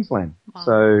in Queensland. Wow.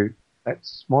 So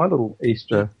that's my little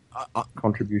Easter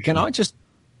contribution. Can I just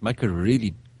make a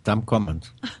really dumb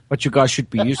comment? But you guys should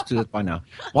be used to it by now.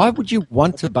 Why would you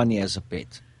want a bunny as a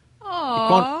pet?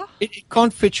 It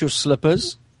can't fit your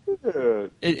slippers.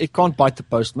 It can't bite the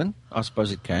postman. I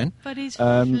suppose it can. But he's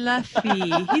fluffy.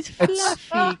 He's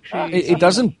fluffy, it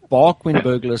doesn't bark when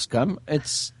burglars come.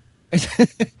 It's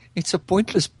a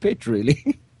pointless pet,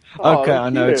 really. Okay, I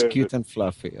know it's cute and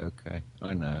fluffy. Okay,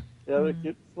 I know. Yeah, they're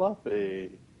cute and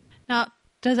fluffy. Now,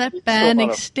 does that ban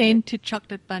extend to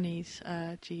chocolate bunnies,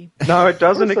 G? No, it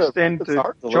doesn't extend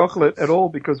to chocolate at all,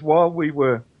 because while we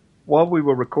were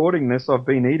recording this, I've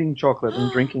been eating chocolate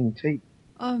and drinking tea.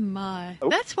 Oh, my.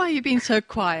 That's why you've been so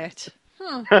quiet.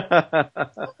 Huh.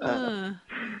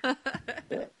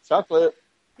 Chocolate.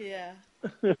 Yeah.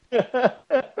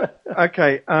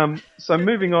 Okay, so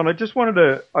moving on, I just wanted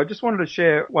to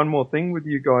share one more thing with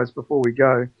you guys before we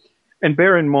go. And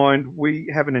bear in mind,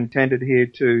 we haven't intended here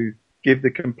to give the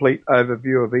complete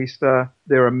overview of Easter.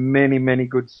 There are many, many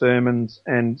good sermons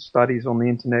and studies on the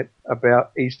internet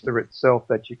about Easter itself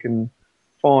that you can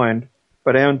find.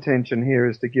 But our intention here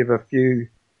is to give a few,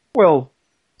 well,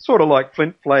 sort of like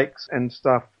Flint Flakes and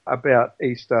stuff about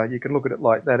Easter. You can look at it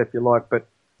like that if you like. But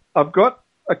I've got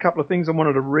a couple of things I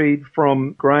wanted to read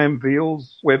from Graham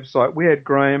Veal's website. We had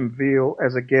Graham Veal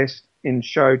as a guest in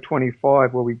show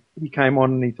 25 where he came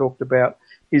on and he talked about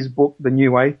his book, The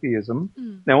New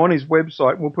Atheism. Now, on his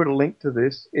website, we'll put a link to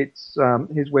this. It's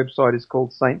his website is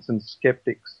called Saints and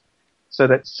Skeptics. So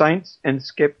that's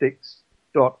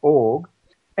saintsandskeptics.org.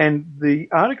 And the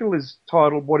article is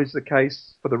titled, What is the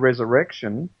Case for the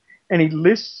Resurrection? And he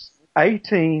lists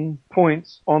 18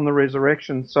 points on the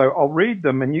resurrection. So I'll read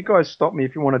them, and you guys stop me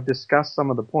if you want to discuss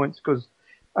some of the points, because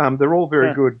they're all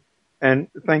very good. And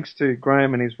thanks to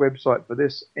Graham and his website for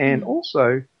this, and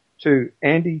also to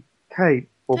Andy Tate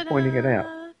for pointing it out.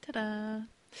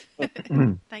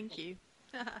 Thank you.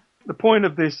 The point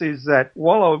of this is that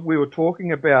while we were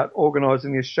talking about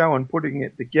organising this show and putting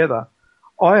it together,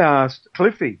 I asked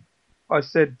Cliffy, I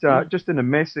said, just in a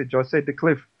message, I said to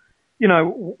Cliff, you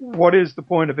know, what is the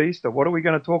point of Easter? What are we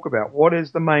going to talk about? What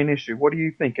is the main issue? What do you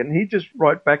think? And he just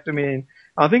wrote back to me, and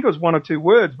I think it was one or two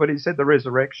words, but he said the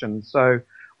resurrection. So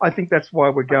I think that's why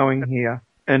we're going here.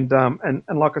 And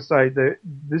like I say,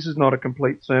 this is not a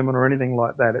complete sermon or anything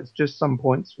like that. It's just some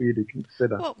points for you to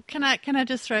consider. Well, can I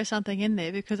just throw something in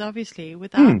there? Because obviously,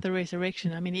 without the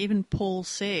resurrection, I mean, even Paul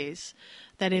says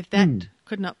that if that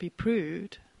could not be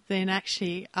proved, then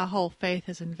actually our whole faith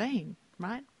is in vain,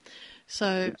 right?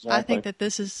 So exactly. I think that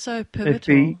this is so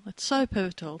pivotal. It's so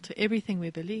pivotal to everything we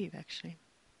believe, actually.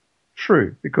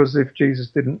 True, because if Jesus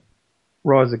didn't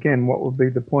rise again, what would be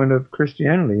the point of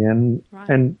Christianity? And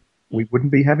we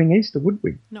wouldn't be having Easter, would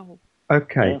we? No.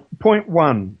 Okay. Yeah. Point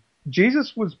 1.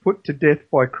 Jesus was put to death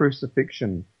by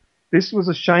crucifixion. This was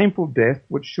a shameful death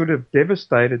which should have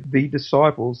devastated the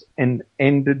disciples and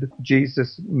ended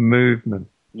Jesus' movement.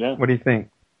 Yeah. What do you think?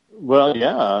 Well,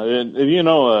 yeah. And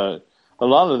a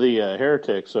lot of the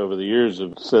heretics over the years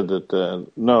have said that,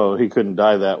 no, he couldn't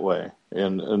die that way.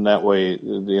 And that way,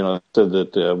 said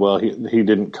that, he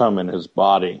didn't come in his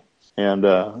body. And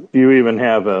you even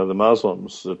have the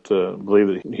Muslims that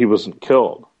believe that he wasn't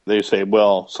killed. They say,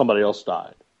 well, somebody else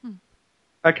died.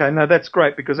 Okay, no, that's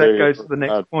great because that goes to the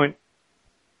next point.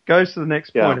 Goes to the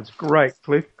next point. It's great,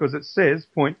 Cliff, because it says,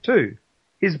 point 2,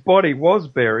 his body was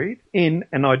buried in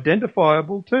an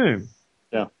identifiable tomb.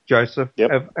 Yeah. Joseph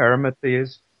of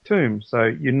Arimathea's tomb. So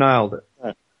you nailed it.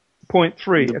 Right. Point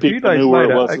 3, the a few days knew where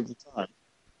later, it was at the time.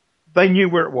 They knew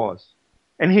where it was.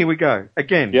 And here we go.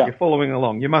 Again, you're following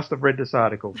along. You must have read this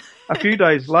article. A few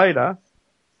days later,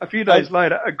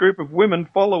 a group of women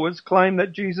followers claimed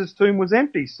that Jesus' tomb was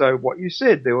empty. So what you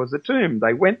said, there was a tomb.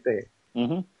 They went there.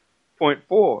 Mm-hmm. Point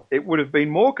 4, it would have been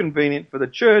more convenient for the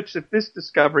church if this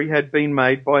discovery had been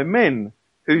made by men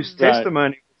whose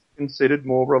testimony was considered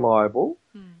more reliable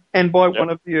and by one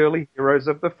of the early heroes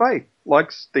of the faith,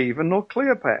 like Stephen or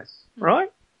Cleopas,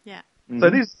 right? Yeah.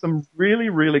 So these are some really,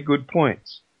 really good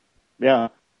points. Yeah.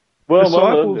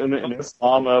 Well, in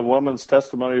Islam, a woman's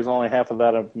testimony is only half of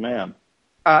that of a man.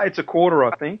 It's a quarter,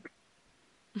 I think.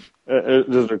 Is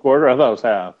it a quarter? I thought it was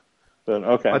half. But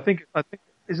okay. I think,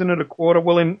 isn't it a quarter?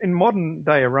 Well, in modern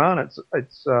day Iran,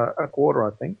 it's a quarter,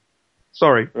 I think.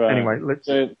 Sorry. Right. Anyway, let's.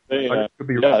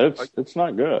 It's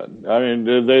not good. I mean,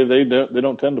 they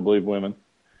don't tend to believe women.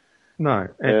 No,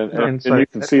 and you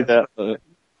can see that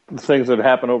things that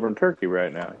happen over in Turkey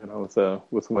right now,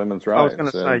 with women's rights. I was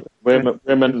going to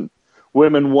say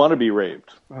women want to be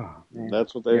raped. Oh, man.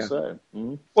 That's what they say.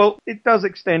 Mm-hmm. Well, it does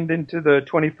extend into the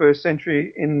 21st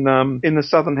century in the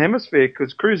Southern Hemisphere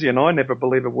because Cruzy and I never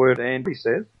believe a word Andy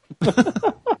says.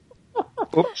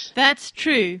 Oops. That's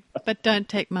true, but don't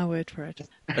take my word for it.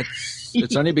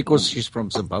 It's only because she's from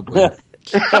Zimbabwe.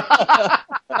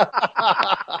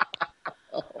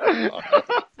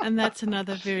 And that's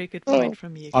another very good point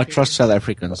from you. I trust South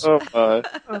Africans.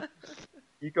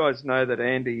 You guys know that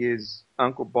Andy is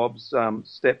Uncle Bob's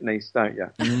step-niece, don't you?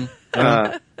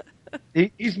 Mm-hmm.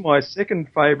 He's my second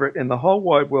favourite in the whole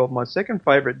wide world. My second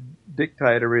favourite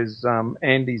dictator is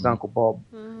Andy's Uncle Bob.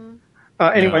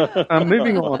 Anyway,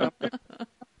 moving on.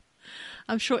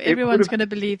 I'm sure everyone's going to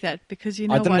believe that because I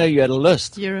didn't know you had a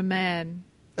list. You're a man.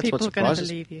 That's People are going to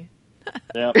believe you.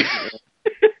 Yeah.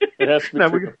 It has to be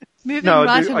true.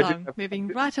 Moving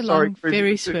right along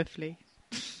very swiftly.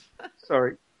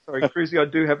 Sorry, Cruzy, I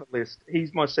do have a list.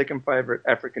 He's my second favourite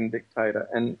African dictator,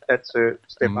 and that's her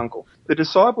step-uncle. The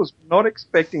disciples were not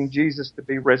expecting Jesus to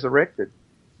be resurrected.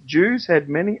 Jews had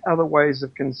many other ways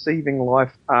of conceiving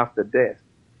life after death.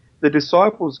 The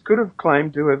disciples could have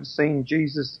claimed to have seen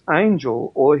Jesus'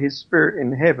 angel or his spirit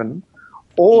in heaven,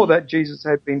 or that Jesus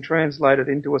had been translated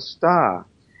into a star.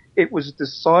 It was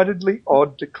decidedly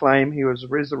odd to claim he was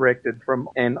resurrected from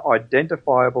an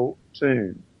identifiable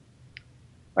tomb.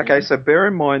 Okay, so bear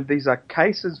in mind these are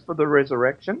cases for the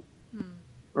resurrection,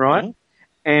 right?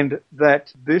 And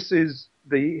that this is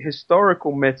the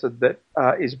historical method that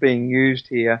is being used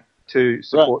here to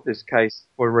support this case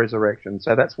for resurrection.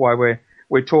 So that's why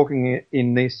we're talking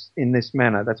in this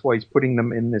manner. That's why he's putting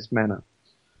them in this manner.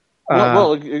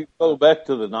 Go back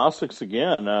to the Gnostics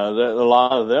again. A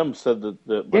lot of them said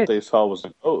that what they saw was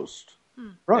a ghost,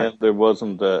 right? And there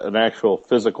wasn't an actual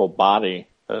physical body.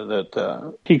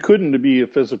 That he couldn't be a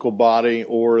physical body,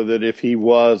 or that if he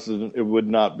was, it would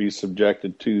not be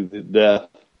subjected to the death,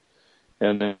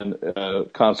 and then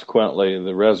consequently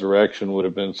the resurrection would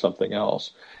have been something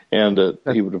else, and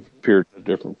he would have appeared in a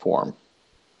different form.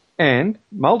 And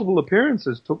multiple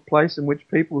appearances took place in which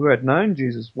people who had known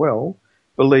Jesus well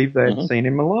believed they had seen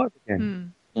him alive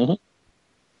again. Mm-hmm.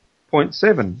 Point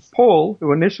 7, Paul,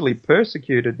 who initially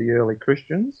persecuted the early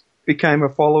Christians, became a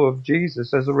follower of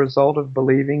Jesus as a result of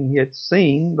believing he had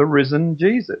seen the risen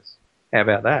Jesus. How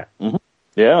about that? Mm-hmm.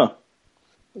 Yeah.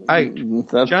 Hey,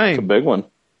 that's James, a big one.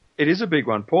 It is a big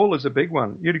one. Paul is a big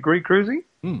one. You'd agree, Cruzy?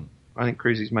 I think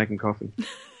Cruzy's making coffee.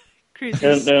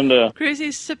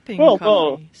 Cruzy's sipping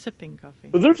coffee. Sipping coffee.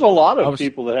 But there's a lot of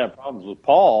people that have problems with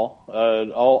Paul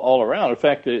all around. In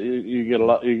fact,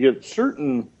 you get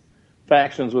certain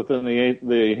factions within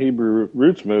the Hebrew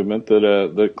roots movement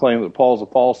that claim that Paul's a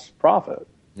false prophet.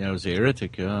 Yeah, it was a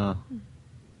heretic. Yeah.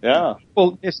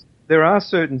 Well, yes, there are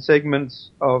certain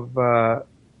segments of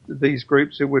these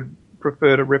groups who would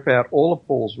prefer to rip out all of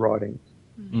Paul's writings.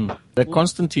 That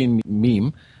Constantine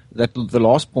meme, that the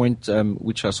last point,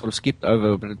 which I sort of skipped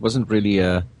over, but it wasn't really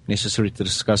necessary to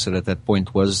discuss it at that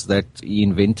point, was that he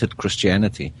invented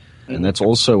Christianity. And that's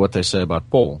also what they say about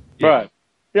Paul. Right.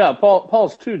 Yeah,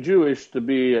 Paul's too Jewish to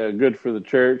be good for the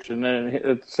church, and then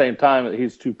at the same time,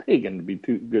 he's too pagan to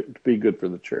be good for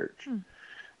the church.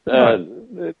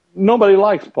 Nobody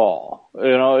likes Paul.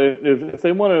 If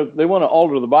they want to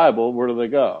alter the Bible, where do they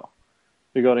go?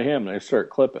 They go to him and they start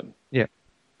clipping. Yeah.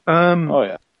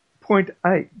 Yeah. Point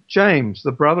 8. James,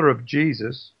 the brother of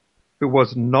Jesus, who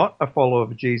was not a follower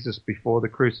of Jesus before the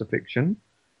crucifixion,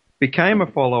 became a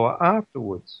follower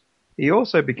afterwards. He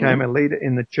also became a leader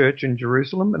in the church in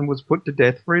Jerusalem and was put to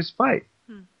death for his faith.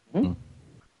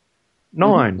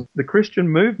 9. The Christian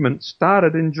movement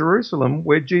started in Jerusalem,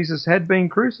 where Jesus had been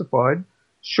crucified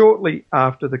shortly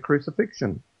after the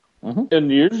crucifixion.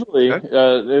 And usually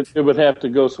it would have to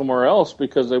go somewhere else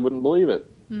because they wouldn't believe it.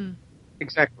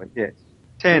 Exactly, yes.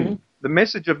 10. The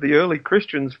message of the early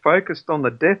Christians focused on the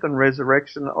death and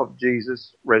resurrection of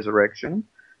Jesus' resurrection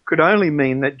could only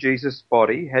mean that Jesus'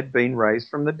 body had been raised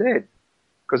from the dead,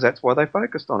 because that's why they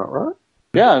focused on it, right?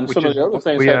 Yeah, and some of the other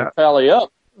things had to tally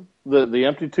up. The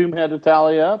empty tomb had to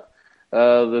tally up.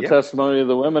 The testimony of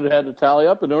the women had to tally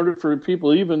up in order for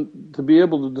people even to be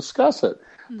able to discuss it.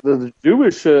 The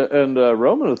Jewish and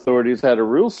Roman authorities had a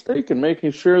real stake in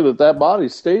making sure that body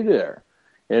stayed there,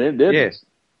 and it didn't. Yes.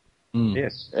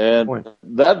 Yes. And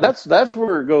that's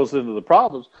where it goes into the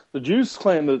problems. The Jews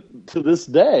claim that to this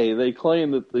day they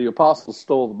claim that the apostles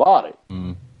stole the body.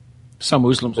 Some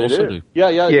Muslims also do.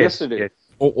 Yes, they do. Yes.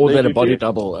 Or they had a body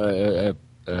double. A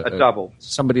double.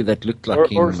 Somebody that looked like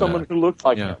him. Or someone who looked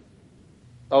like him.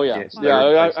 Oh, yeah.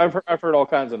 Yes. I've heard all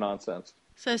kinds of nonsense.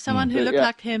 So someone who looked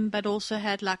like him but also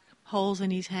had like holes in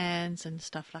his hands and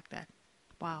stuff like that.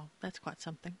 Wow, that's quite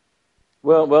something.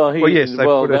 Yes, they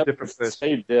put a different person.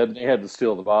 Stayed dead and they had to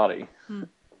steal the body.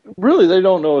 Really, they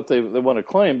don't know what they want to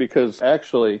claim, because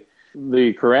actually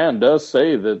the Quran does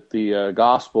say that the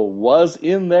gospel was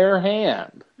in their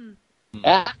hand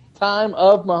at the time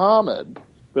of Muhammad,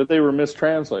 but they were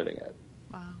mistranslating it.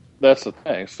 Wow. That's the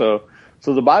thing. So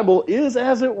the Bible is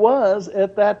as it was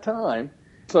at that time.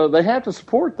 So they have to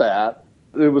support that.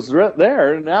 It was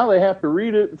there, and now they have to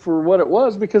read it for what it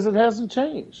was, because it hasn't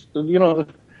changed.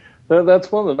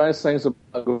 That's one of the nice things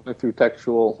about going through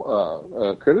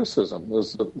textual criticism,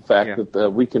 is the fact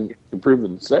that we can prove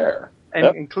that it's there.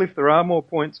 And Cliff, there are more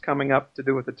points coming up to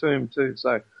do with the tomb too.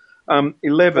 So,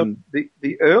 11,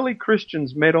 the early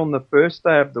Christians met on the first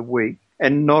day of the week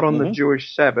and not on the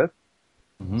Jewish Sabbath.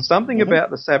 Something about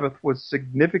the Sabbath was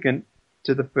significant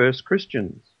to the first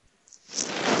Christians.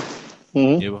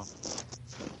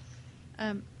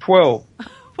 12.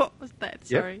 What was that?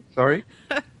 Sorry. Yep, sorry.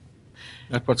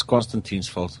 That's what's Constantine's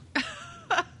fault.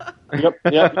 Yep.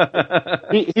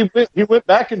 He went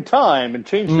back in time and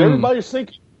changed everybody's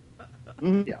thinking.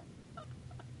 Yeah.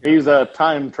 He's a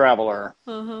time traveler.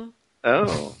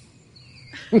 Oh.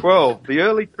 12. The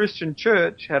early Christian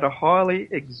church had a highly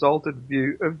exalted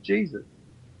view of Jesus,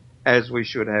 as we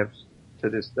should have to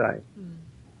this day.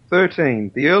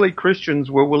 13. The early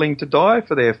Christians were willing to die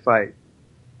for their faith,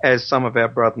 as some of our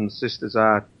brothers and sisters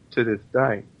are to this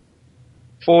day.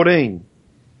 14.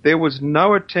 There was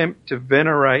no attempt to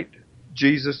venerate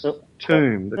Jesus'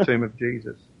 tomb, the tomb of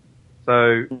Jesus.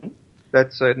 So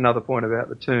that's another point about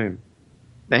the tomb.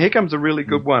 Now here comes a really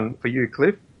good one for you,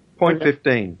 Cliff. Point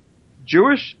 15.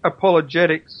 Jewish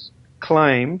apologetics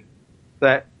claimed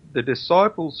that the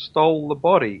disciples stole the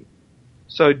body.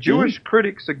 So Jewish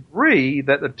critics agree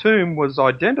that the tomb was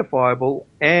identifiable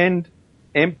and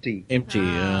empty.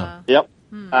 Yep.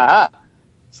 Aha.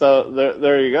 So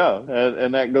there you go.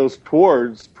 And that goes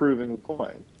towards proving the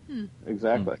point.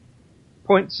 Exactly.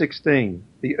 Point 16.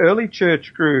 The early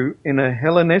church grew in a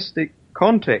Hellenistic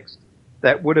context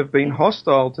that would have been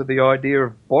hostile to the idea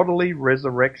of bodily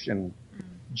resurrection.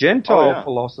 Gentile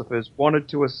philosophers wanted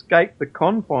to escape the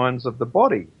confines of the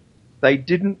body. They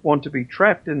didn't want to be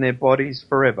trapped in their bodies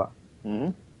forever.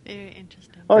 Very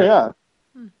interesting. Oh, yeah.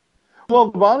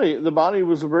 Well, the body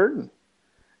was a burden.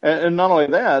 And not only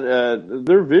that,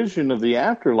 their vision of the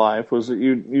afterlife was that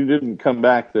you didn't come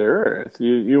back to earth.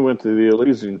 You went to the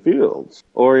Elysian fields,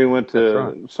 or you went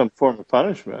to some form of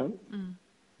punishment.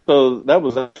 So that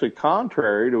was actually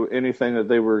contrary to anything that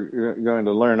they were going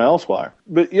to learn elsewhere.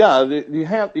 But yeah, you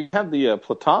have the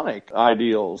Platonic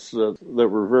ideals that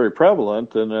were very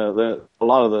prevalent, and that a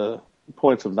lot of the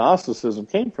points of Gnosticism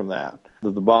came from that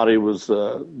the body was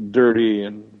dirty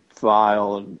and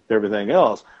vile and everything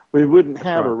else. We wouldn't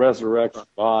have a resurrection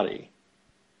body.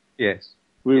 Yes.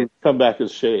 We would come back as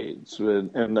shades,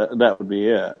 and that would be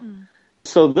it.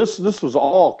 So this was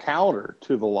all counter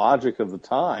to the logic of the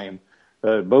time,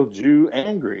 both Jew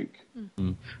and Greek.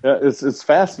 It's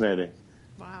fascinating.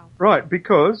 Wow. Right,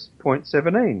 because, point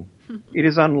 17, It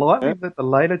is unlikely that the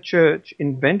later church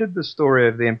invented the story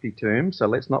of the empty tomb, so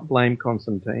let's not blame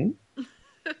Constantine.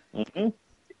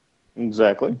 Mm-hmm.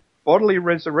 Exactly. Bodily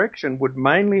resurrection would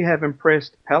mainly have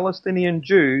impressed Palestinian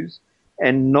Jews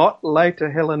and not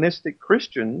later Hellenistic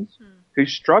Christians who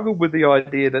struggled with the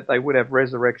idea that they would have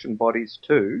resurrection bodies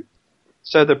too.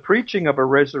 So the preaching of a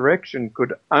resurrection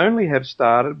could only have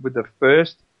started with the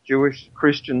first Jewish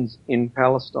Christians in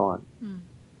Palestine.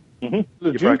 Mm-hmm.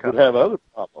 The Jews would have other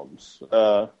problems.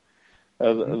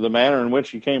 The manner in which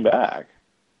he came back.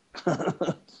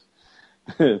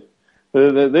 They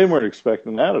weren't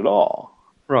expecting that at all.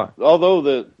 Right. Although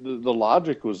the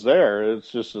logic was there,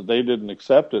 it's just that they didn't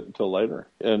accept it until later.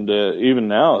 And even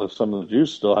now, some of the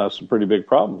Jews still have some pretty big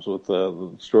problems with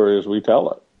the story as we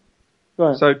tell it. Go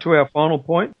ahead. So to our final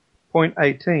point, point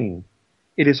 18.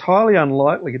 It is highly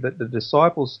unlikely that the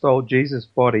disciples stole Jesus'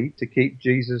 body to keep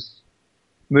Jesus'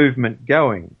 movement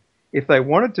going. If they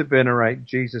wanted to venerate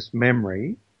Jesus'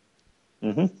 memory,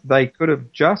 they could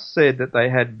have just said that they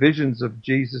had visions of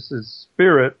Jesus'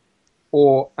 spirit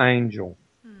or angel.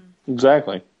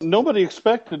 Exactly. Nobody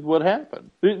expected what happened.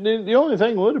 The only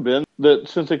thing would have been that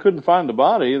since they couldn't find the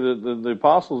body, the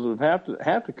apostles would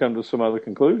have to come to some other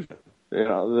conclusion. You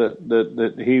know,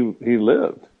 that he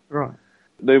lived. Right.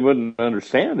 They wouldn't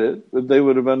understand it, but they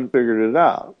would have figured it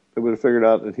out. They would have figured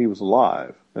out that he was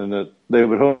alive and that they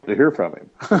would hope to hear from him.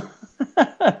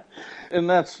 And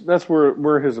that's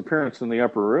where his appearance in the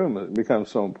upper room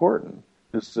becomes so important.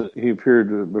 Is that he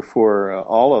appeared before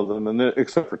all of them, and then,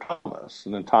 except for Thomas.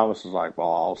 And then Thomas is like, well,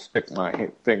 I'll stick my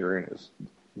finger in his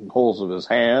holes of his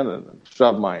hand and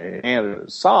shove my hand in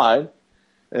his side.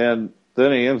 And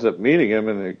then he ends up meeting him,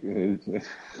 and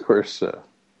of course,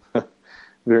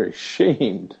 very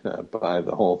shamed by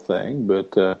the whole thing.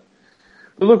 But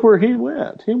look where he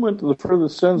went. He went to the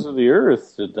furthest ends of the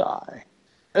earth to die.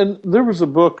 And there was a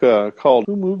book called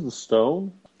Who Moved the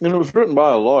Stone? And it was written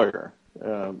by a lawyer.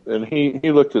 And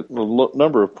he looked at the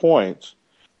number of points.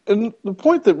 And the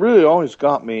point that really always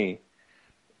got me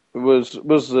was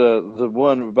the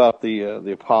one about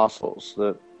the apostles.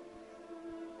 That,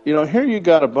 you know, here you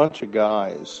got a bunch of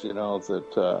guys, you know,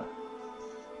 that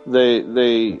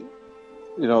they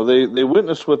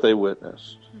witnessed what they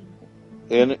witnessed.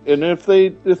 And if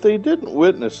they didn't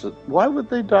witness it, why would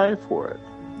they die for it?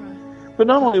 But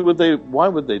not only why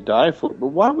would they die for it, but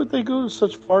why would they go to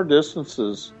such far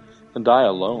distances and die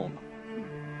alone?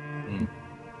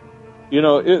 You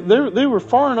know, they were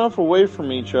far enough away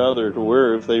from each other to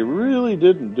where if they really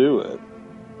didn't do it,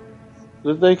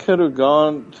 that they could have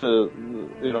gone to,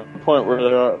 you know, the point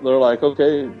where they're like,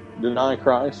 okay, deny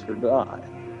Christ or die.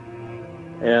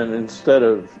 And instead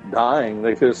of dying,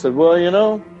 they could have said, well, you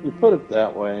know, you put it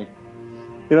that way.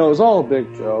 You know, it was all a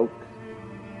big joke.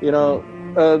 You know,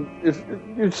 if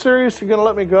you're serious, you're going to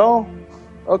let me go?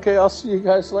 Okay, I'll see you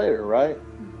guys later, right?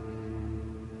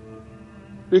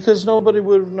 Because nobody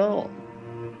would have known.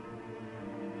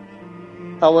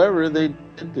 However, they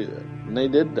did do it, and they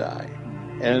did die.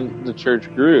 And the church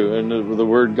grew, and the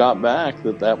word got back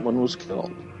that one was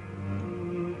killed.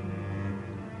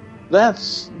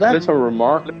 That's a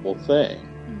remarkable thing.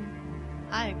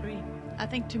 I agree. I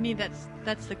think to me that's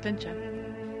the clincher.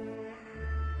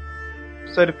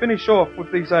 So to finish off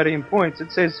with these 18 points,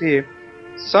 it says here,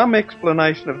 some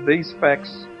explanation of these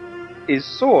facts is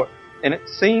sought, and it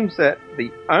seems that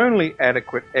the only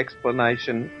adequate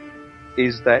explanation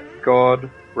is that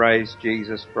God raised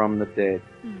Jesus from the dead.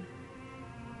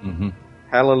 Mm-hmm.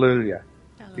 Hallelujah.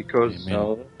 Because,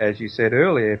 as you said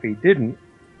earlier, if he didn't,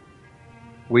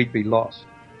 we'd be lost.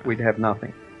 We'd have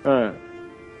nothing.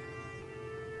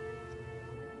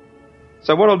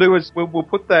 So what I'll do is we'll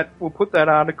put that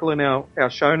article in our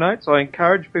show notes. I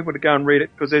encourage people to go and read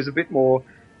it because there's a bit more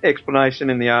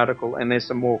explanation in the article and there's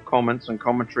some more comments and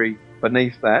commentary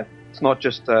beneath that. It's not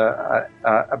just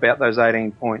about those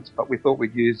 18 points, but we thought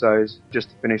we'd use those just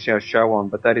to finish our show on.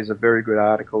 But that is a very good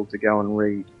article to go and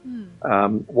read.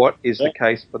 What is the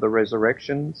case for the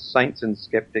resurrection?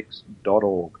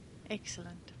 saintsandskeptics.org.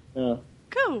 Excellent. Yeah.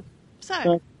 Cool.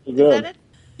 So, is good. that it?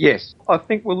 Yes, I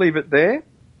think we'll leave it there.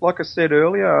 Like I said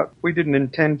earlier, we didn't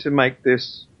intend to make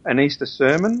this an Easter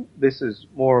sermon. This is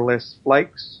more or less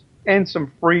flakes and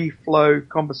some free-flow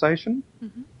conversation.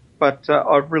 Mm-hmm. But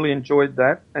I've really enjoyed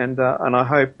that, and I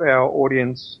hope our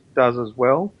audience does as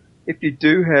well. If you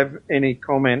do have any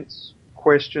comments,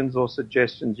 questions, or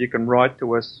suggestions, you can write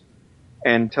to us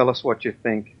and tell us what you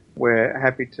think. We're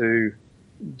happy to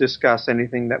discuss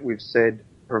anything that we've said,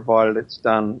 provided it's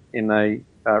done in a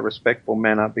respectful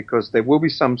manner, because there will be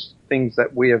some things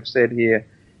that we have said here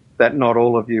that not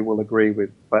all of you will agree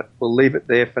with. But we'll leave it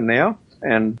there for now.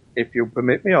 And if you'll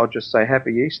permit me, I'll just say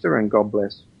Happy Easter and God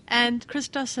bless. And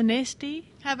Christos Anesti,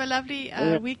 have a lovely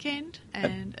weekend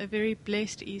and a very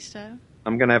blessed Easter.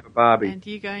 I'm going to have a Barbie. And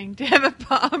you're going to have a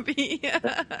Barbie.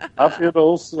 Happy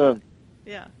Olsen.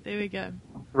 Yeah, there we go.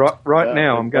 Right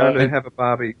now, I'm going to have a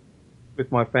Barbie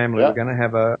with my family. Yeah. We're going to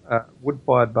have a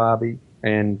wood-fired Barbie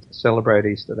and celebrate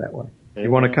Easter that way.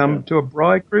 You want to come to a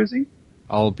bride, Cruzy?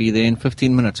 I'll be there in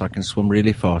 15 minutes. I can swim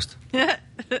really fast.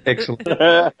 Excellent.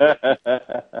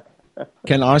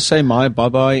 Can I say my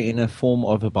bye-bye in a form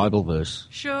of a Bible verse?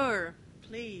 Sure,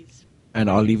 please. And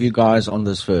I'll leave you guys on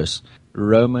this verse.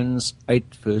 Romans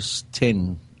 8 verse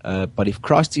 10. But if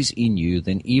Christ is in you,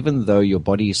 then even though your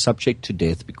body is subject to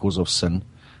death because of sin,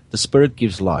 the Spirit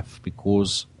gives life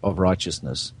because of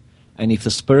righteousness. And if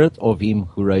the Spirit of him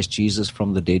who raised Jesus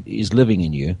from the dead is living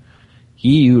in you,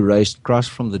 he who raised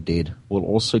Christ from the dead will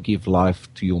also give life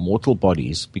to your mortal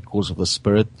bodies because of the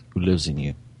Spirit who lives in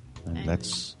you. And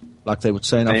that's, like they would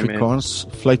say in Afrikaans,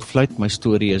 fluit, my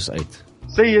story is uit.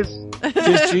 See you.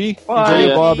 Cheers, G. Bye. Enjoy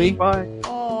your Barbie. Bye.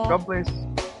 Aww. God bless.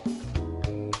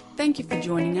 Thank you for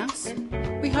joining us.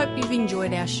 We hope you've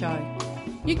enjoyed our show.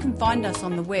 You can find us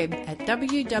on the web at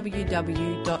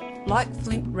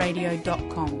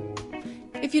www.likeflintradio.com.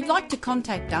 If you'd like to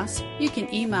contact us, you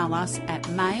can email us at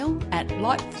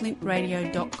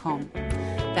mail@likeflintradio.com.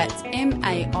 That's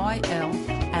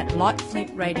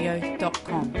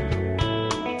mail@likeflintradio.com.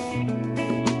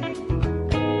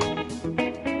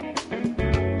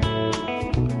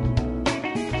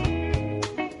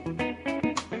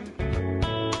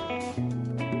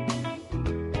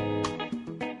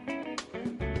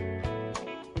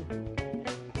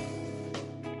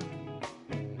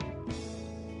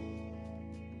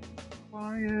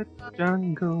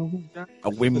 Jungle. I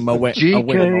win my way. GK I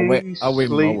win my way. I win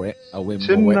my way. I win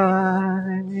my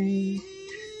way.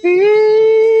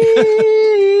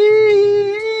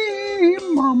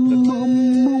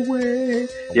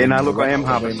 Yeah, now look, I am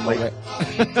half asleep.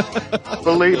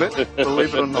 Believe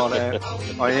it or not, I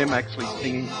am actually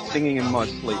singing in my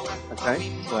sleep.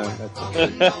 Okay, so that's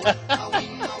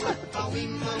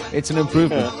It's an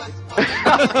improvement.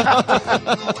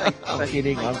 I'm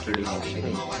kidding.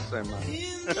 so much.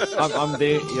 I'm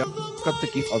there. Yeah, got the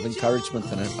gift of encouragement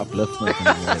and upliftment. And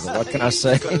whatever. What can I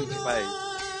say? Got his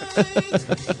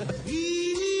face.